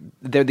 and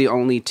they're the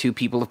only two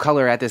people of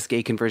color at this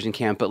gay conversion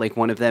camp, but like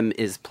one of them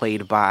is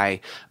played by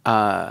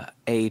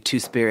a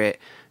Two-Spirit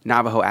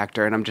Navajo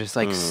actor, and I'm just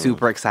like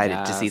super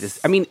excited to see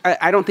this. I mean,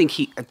 I don't think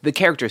the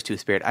character is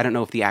Two-Spirit. I don't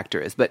know if the actor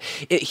is, but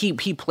he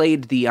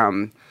played the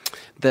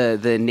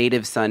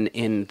native son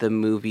in the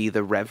movie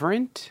The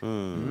Reverend,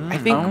 I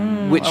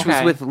think, which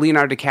was with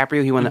Leonardo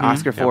DiCaprio. He won the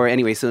Oscar for it.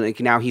 Anyway, so like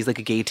now he's like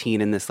a gay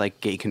teen in this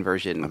like gay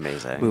conversion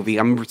movie.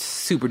 I'm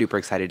super duper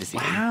excited to see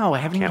him. Wow, I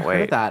haven't even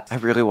heard of that. I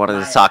really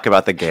wanted to talk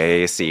about the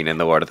gay scene in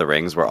The Lord of the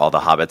Rings where all the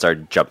hobbits are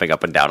jumping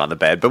up and down on the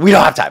bed, but we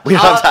don't have time.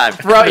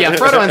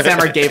 Frodo and Sam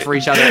are gay for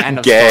each other. End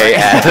of gay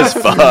story. as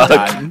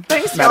fuck.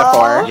 Thanks,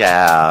 metaphor. y'all.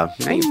 Yeah.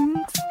 Nice.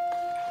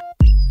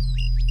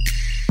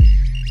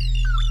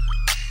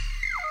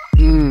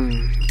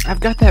 I've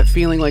got that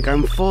feeling like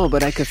I'm full,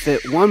 but I could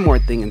fit one more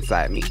thing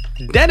inside me.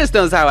 Dennis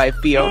knows how I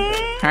feel.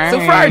 So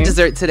for our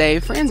dessert today,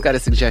 Fran's got a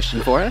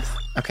suggestion for us.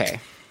 Okay.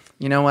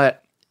 You know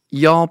what?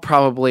 Y'all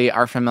probably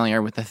are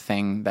familiar with the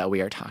thing that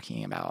we are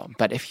talking about,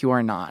 but if you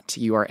are not,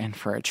 you are in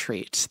for a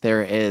treat.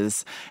 There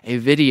is a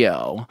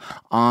video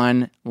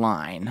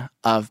online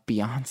of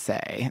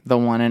Beyonce, the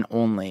one and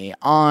only,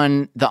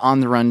 on the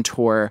On the Run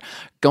tour,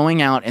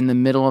 going out in the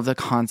middle of the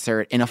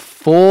concert in a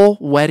full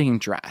wedding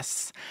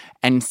dress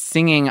and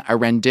singing a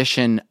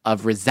rendition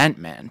of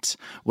Resentment,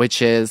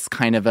 which is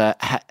kind of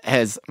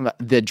has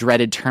the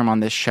dreaded term on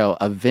this show,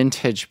 a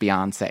vintage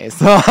Beyonce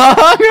song.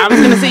 I was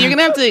going to say, you're going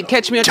to have to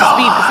catch me up to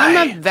speed, because I'm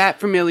not that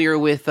familiar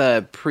with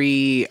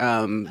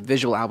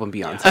pre-visual album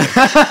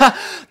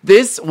Beyonce.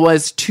 This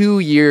was 2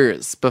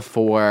 years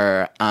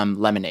before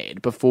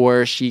Lemonade,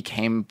 before she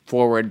came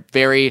forward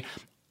very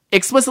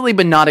explicitly,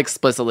 but not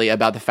explicitly,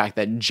 about the fact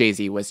that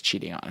Jay-Z was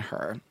cheating on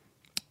her.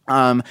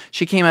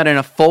 she came out in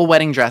a full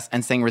wedding dress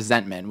and sang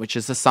Resentment, which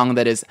is a song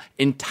that is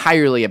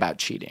entirely about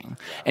cheating,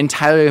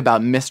 entirely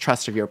about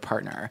mistrust of your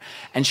partner.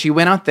 And she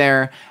went out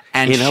there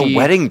and In a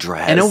wedding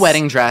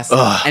dress.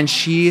 Ugh. And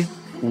she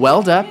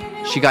welled up.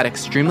 She got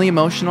extremely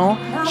emotional.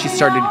 She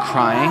started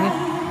crying.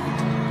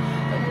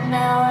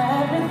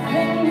 Now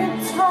everything you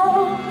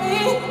told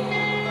me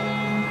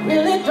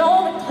really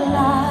don't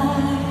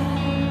apply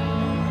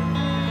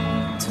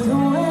to the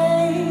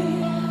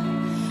way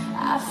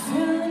I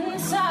feel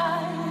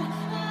inside.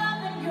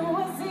 Loving you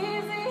was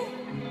easy.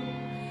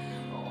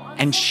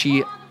 And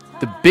she,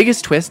 the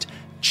biggest twist,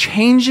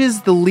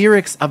 changes the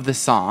lyrics of the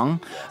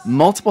song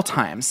multiple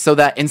times so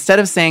that instead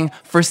of saying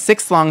for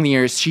 6 long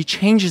years, she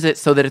changes it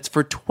so that it's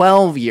for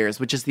 12 years,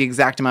 which is the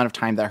exact amount of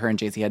time that her and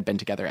Jay-Z had been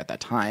together at that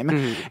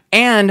time.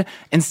 And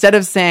instead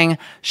of saying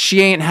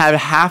she ain't had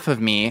half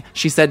of me,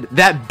 she said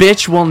that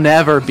bitch will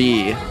never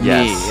be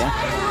me.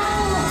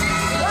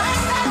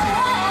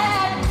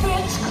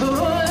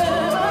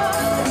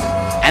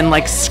 And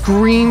like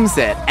screams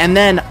it. And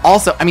then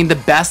also, I mean, the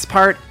best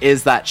part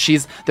is that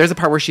there's a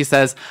part where she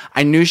says,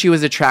 I knew she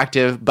was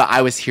attractive, but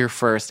I was here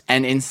first.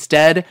 And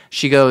instead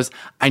she goes,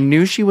 I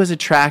knew she was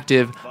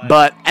attractive,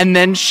 but, and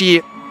then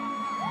she, I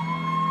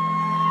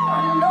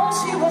know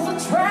she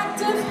was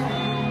attractive,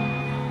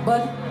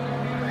 but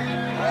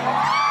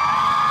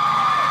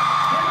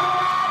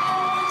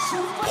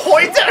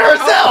points at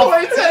herself.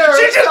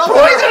 She just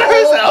points at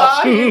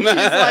herself. She's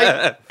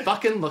like,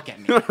 fucking look at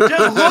me. Just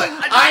look.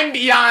 I'm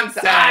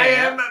Beyonce.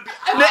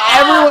 And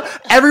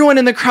everyone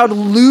in the crowd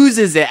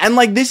loses it. And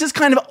like, this is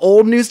kind of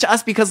old news to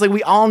us because like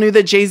we all knew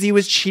that Jay-Z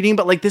was cheating,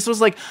 but like this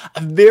was like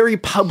a very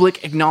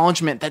public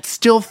acknowledgement that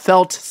still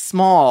felt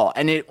small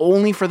and it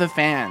only for the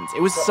fans.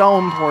 It was so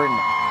important.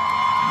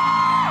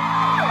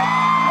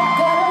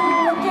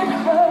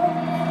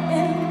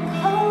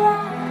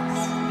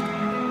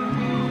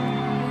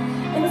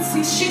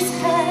 See, she's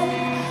had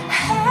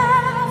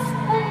half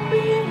of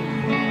me.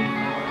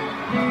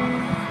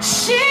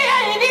 She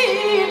ain't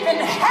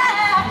even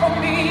half of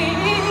me.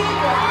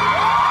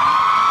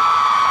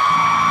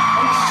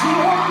 And she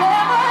will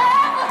never,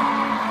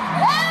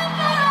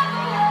 ever,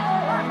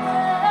 ever, ever,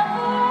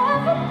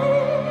 ever be.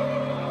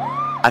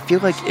 I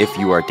feel like if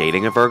you are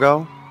dating a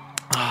Virgo,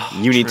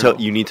 you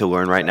need to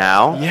learn right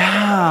now.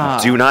 Yeah.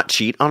 Do not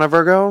cheat on a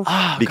Virgo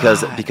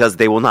because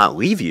they will not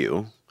leave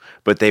you.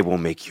 But they will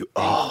make you,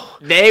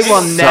 they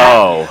will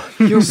never.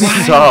 You're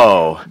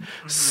right.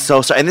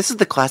 So. And this is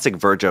the classic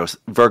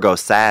Virgo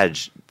Sag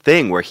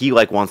thing where he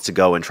like wants to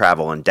go and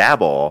travel and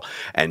dabble,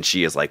 and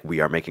she is like, we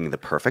are making the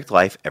perfect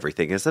life.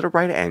 Everything is at a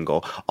right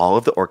angle. All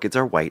of the orchids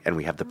are white, and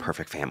we have the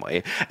perfect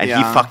family. And he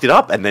fucked it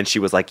up, and then she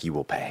was like, you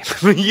will pay.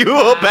 You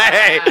will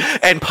pay.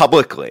 And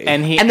publicly.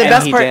 And the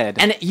best part, did.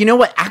 and you know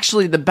what?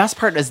 Actually, the best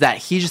part is that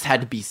he just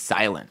had to be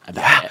silent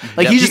about it.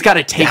 Like, you just got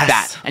to take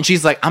that. And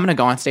she's like, I'm going to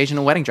go on stage in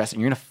a wedding dress, and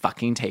you're going to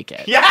fucking take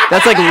it. Yeah.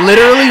 That's like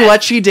literally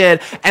what she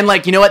did. And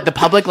like, you know what? The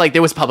public, like,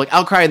 there was public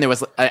outcry, and there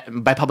was,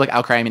 by public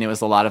outcry, I mean, it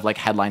was a lot of like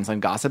headlines on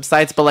gossip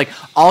sites, but like,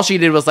 all she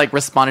did was like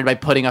responded by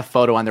putting a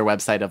photo on their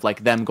website of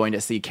like them going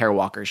to see Kara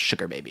Walker's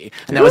Sugar Baby.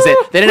 And that was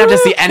it. They didn't have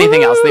to see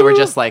anything else. They were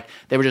just like,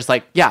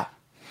 yeah,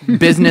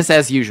 business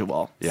as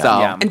usual. Yeah. So,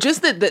 And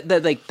just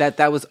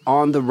that was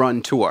on the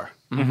Run tour,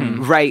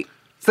 right?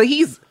 So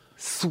he's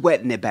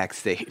sweating it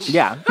backstage.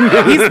 Yeah,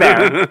 he's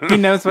there. He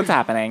knows what's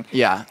happening.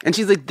 Yeah. And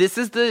she's like, this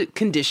is the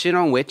condition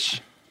on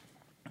which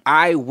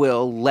I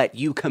will let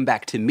you come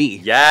back to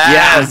me.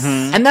 Yes.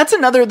 And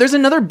there's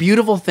another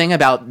beautiful thing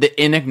about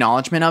the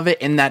acknowledgement of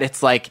it, in that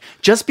it's like,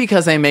 just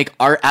because I make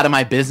art out of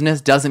my business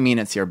doesn't mean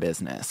it's your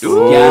business.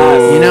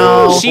 Yes. You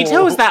know? She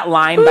toes that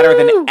line better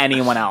than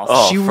anyone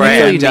else. She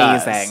really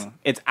does. Amazing.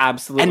 It's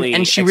absolutely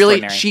and she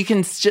extraordinary.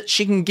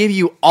 she can give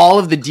you all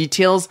of the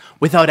details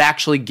without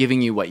actually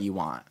giving you what you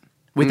want.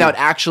 Without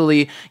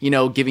actually,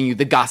 giving you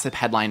the gossip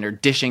headline or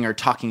dishing or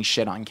talking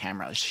shit on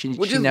camera. She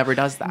never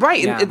does that.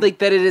 Right. And like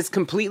that it is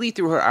completely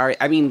through her art.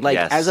 I mean, like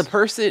as a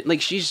person,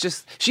 like she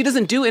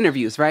doesn't do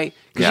interviews, right?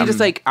 Because she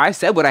just like, I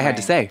said what I had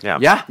to say.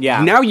 Yeah.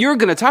 Now you're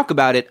going to talk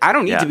about it. I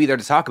don't need to be there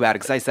to talk about it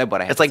because I said what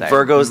I had to say. It's like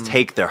Virgos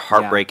take their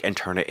heartbreak and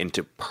turn it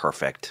into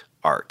perfect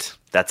art.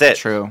 That's it.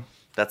 True.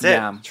 That's it.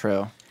 Yeah.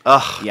 True.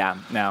 Ugh. Yeah.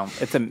 No.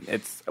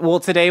 Well,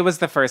 today was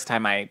the first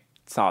time I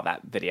saw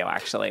that video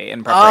actually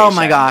in preparation. Oh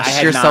my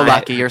gosh, you're so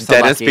lucky. You're so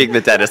Dennis lucky. being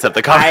the Dennis of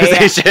the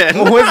conversation.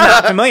 I was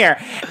not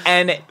familiar.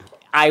 And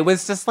I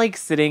was just like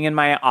sitting in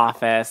my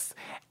office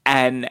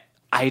and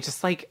I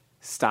just like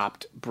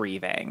stopped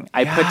breathing.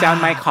 I put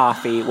down my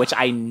coffee, which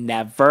I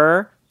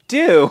never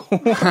do.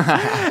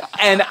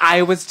 And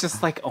I was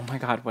just like, oh my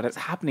God, what is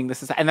happening?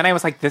 And then I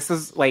was like, this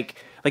is like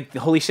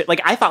holy shit. Like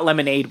I thought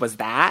Lemonade was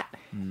that.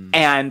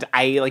 And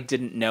I like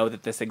didn't know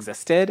that this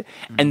existed.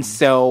 And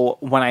so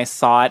when I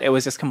saw it, it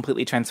was just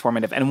completely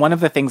transformative. And one of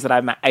the things that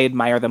I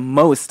admire the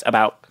most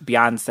about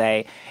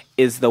Beyonce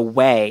is the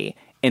way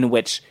in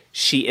which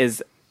she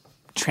is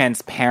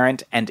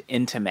transparent and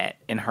intimate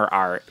in her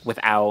art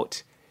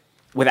without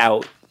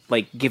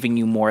like giving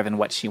you more than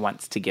what she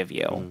wants to give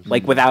you.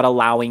 Like without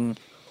allowing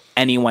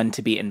anyone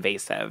to be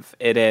invasive.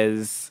 It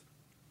is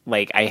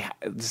like I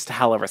just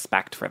hella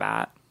respect for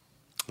that.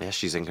 Yeah,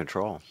 she's in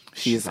control.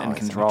 She's in always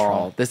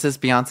control. This is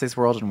Beyonce's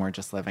world, and we're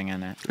just living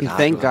in it.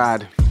 Thank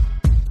God.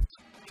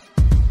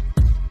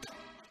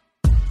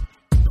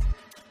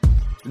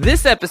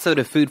 This episode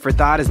of Food for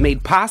Thought is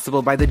made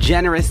possible by the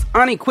generous,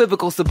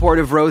 unequivocal support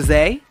of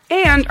Rosé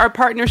and our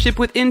partnership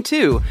with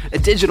Into, a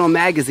digital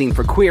magazine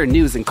for queer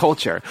news and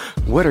culture.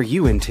 What are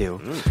you into?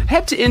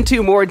 Head to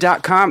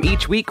intomore.com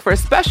each week for a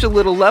special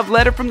little love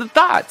letter from the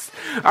Thoughts.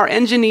 Our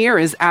engineer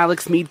is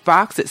Alex Mead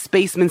Fox at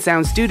Spaceman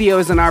Sound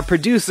Studios, and our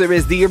producer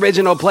is the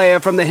original player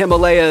from the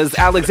Himalayas,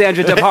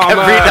 Alexandra De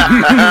Palma.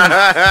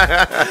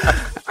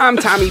 I'm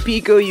Tommy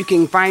Pico. You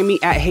can find me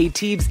at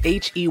HeyTeebs,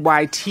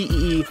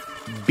 HeyTeebs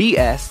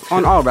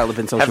on all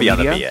relevant social media.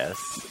 Heavy on the BS.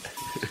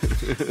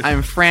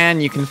 I'm Fran.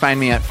 You can find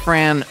me at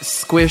Fran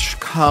Squish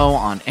Co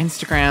on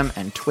Instagram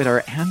and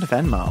Twitter and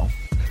Venmo.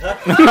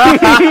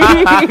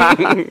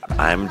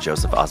 I'm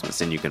Joseph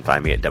Osmundson. You can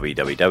find me at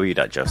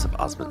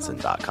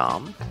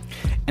www.josephosmundson.com.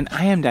 And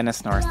I am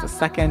Dennis Norris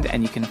II,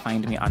 and you can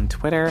find me on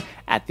Twitter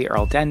at the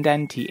Earl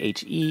Denden,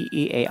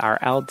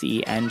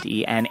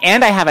 TheEarldenden.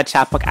 And I have a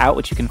chapbook out,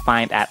 which you can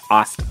find at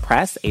Aust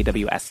Press,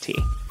 AWST.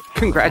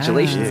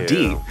 Congratulations,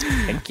 D.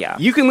 Thank you.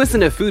 You can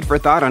listen to Food for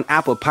Thought on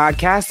Apple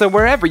Podcasts or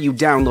wherever you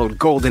download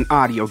golden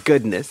audio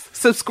goodness.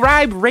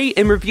 Subscribe, rate,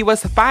 and review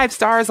us 5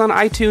 stars on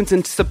iTunes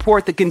and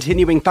support the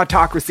continuing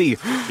thoughtocracy.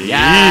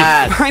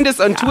 Yes! Find us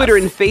on Twitter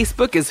and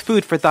Facebook as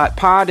Food for Thought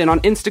Pod and on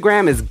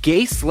Instagram as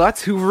Gay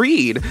Sluts Who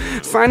Read.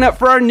 Sign up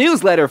for our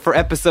newsletter for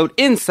episode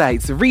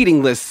insights,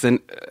 reading lists, and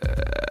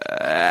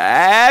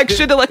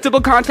extra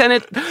delectable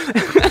content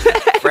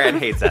Fran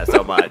hates that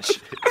so much.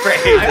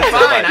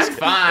 I'm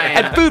fine.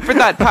 At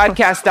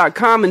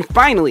foodforthoughtpodcast.com. And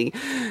finally,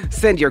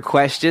 send your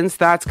questions,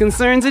 thoughts,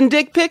 concerns, and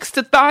dick pics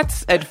to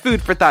thoughts at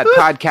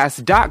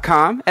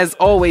foodforthoughtpodcast.com. As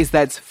always,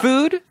 that's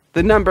food,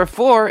 the number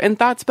 4, and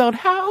thought spelled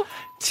how?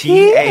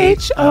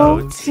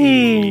 THOT.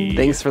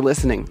 Thanks for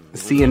listening.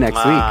 See you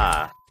next week.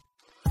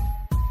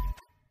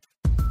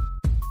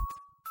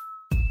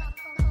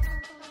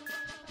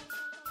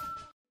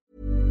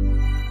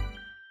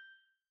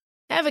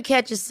 Ever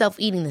catch yourself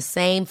eating the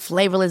same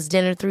flavorless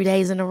dinner 3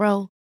 days in a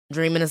row?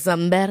 Dreaming of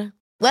something better?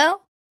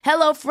 Well,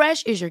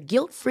 HelloFresh is your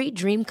guilt-free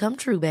dream come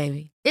true,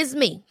 baby. It's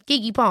me,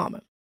 Keke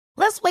Palmer.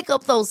 Let's wake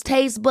up those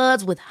taste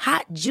buds with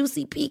hot,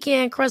 juicy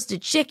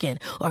pecan-crusted chicken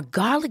or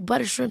garlic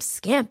butter shrimp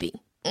scampi.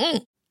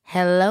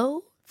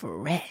 Hello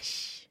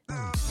Fresh.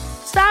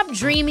 Stop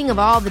dreaming of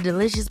all the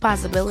delicious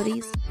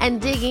possibilities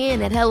and dig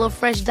in at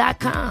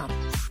HelloFresh.com.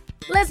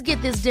 Let's get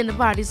this dinner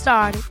party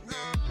started.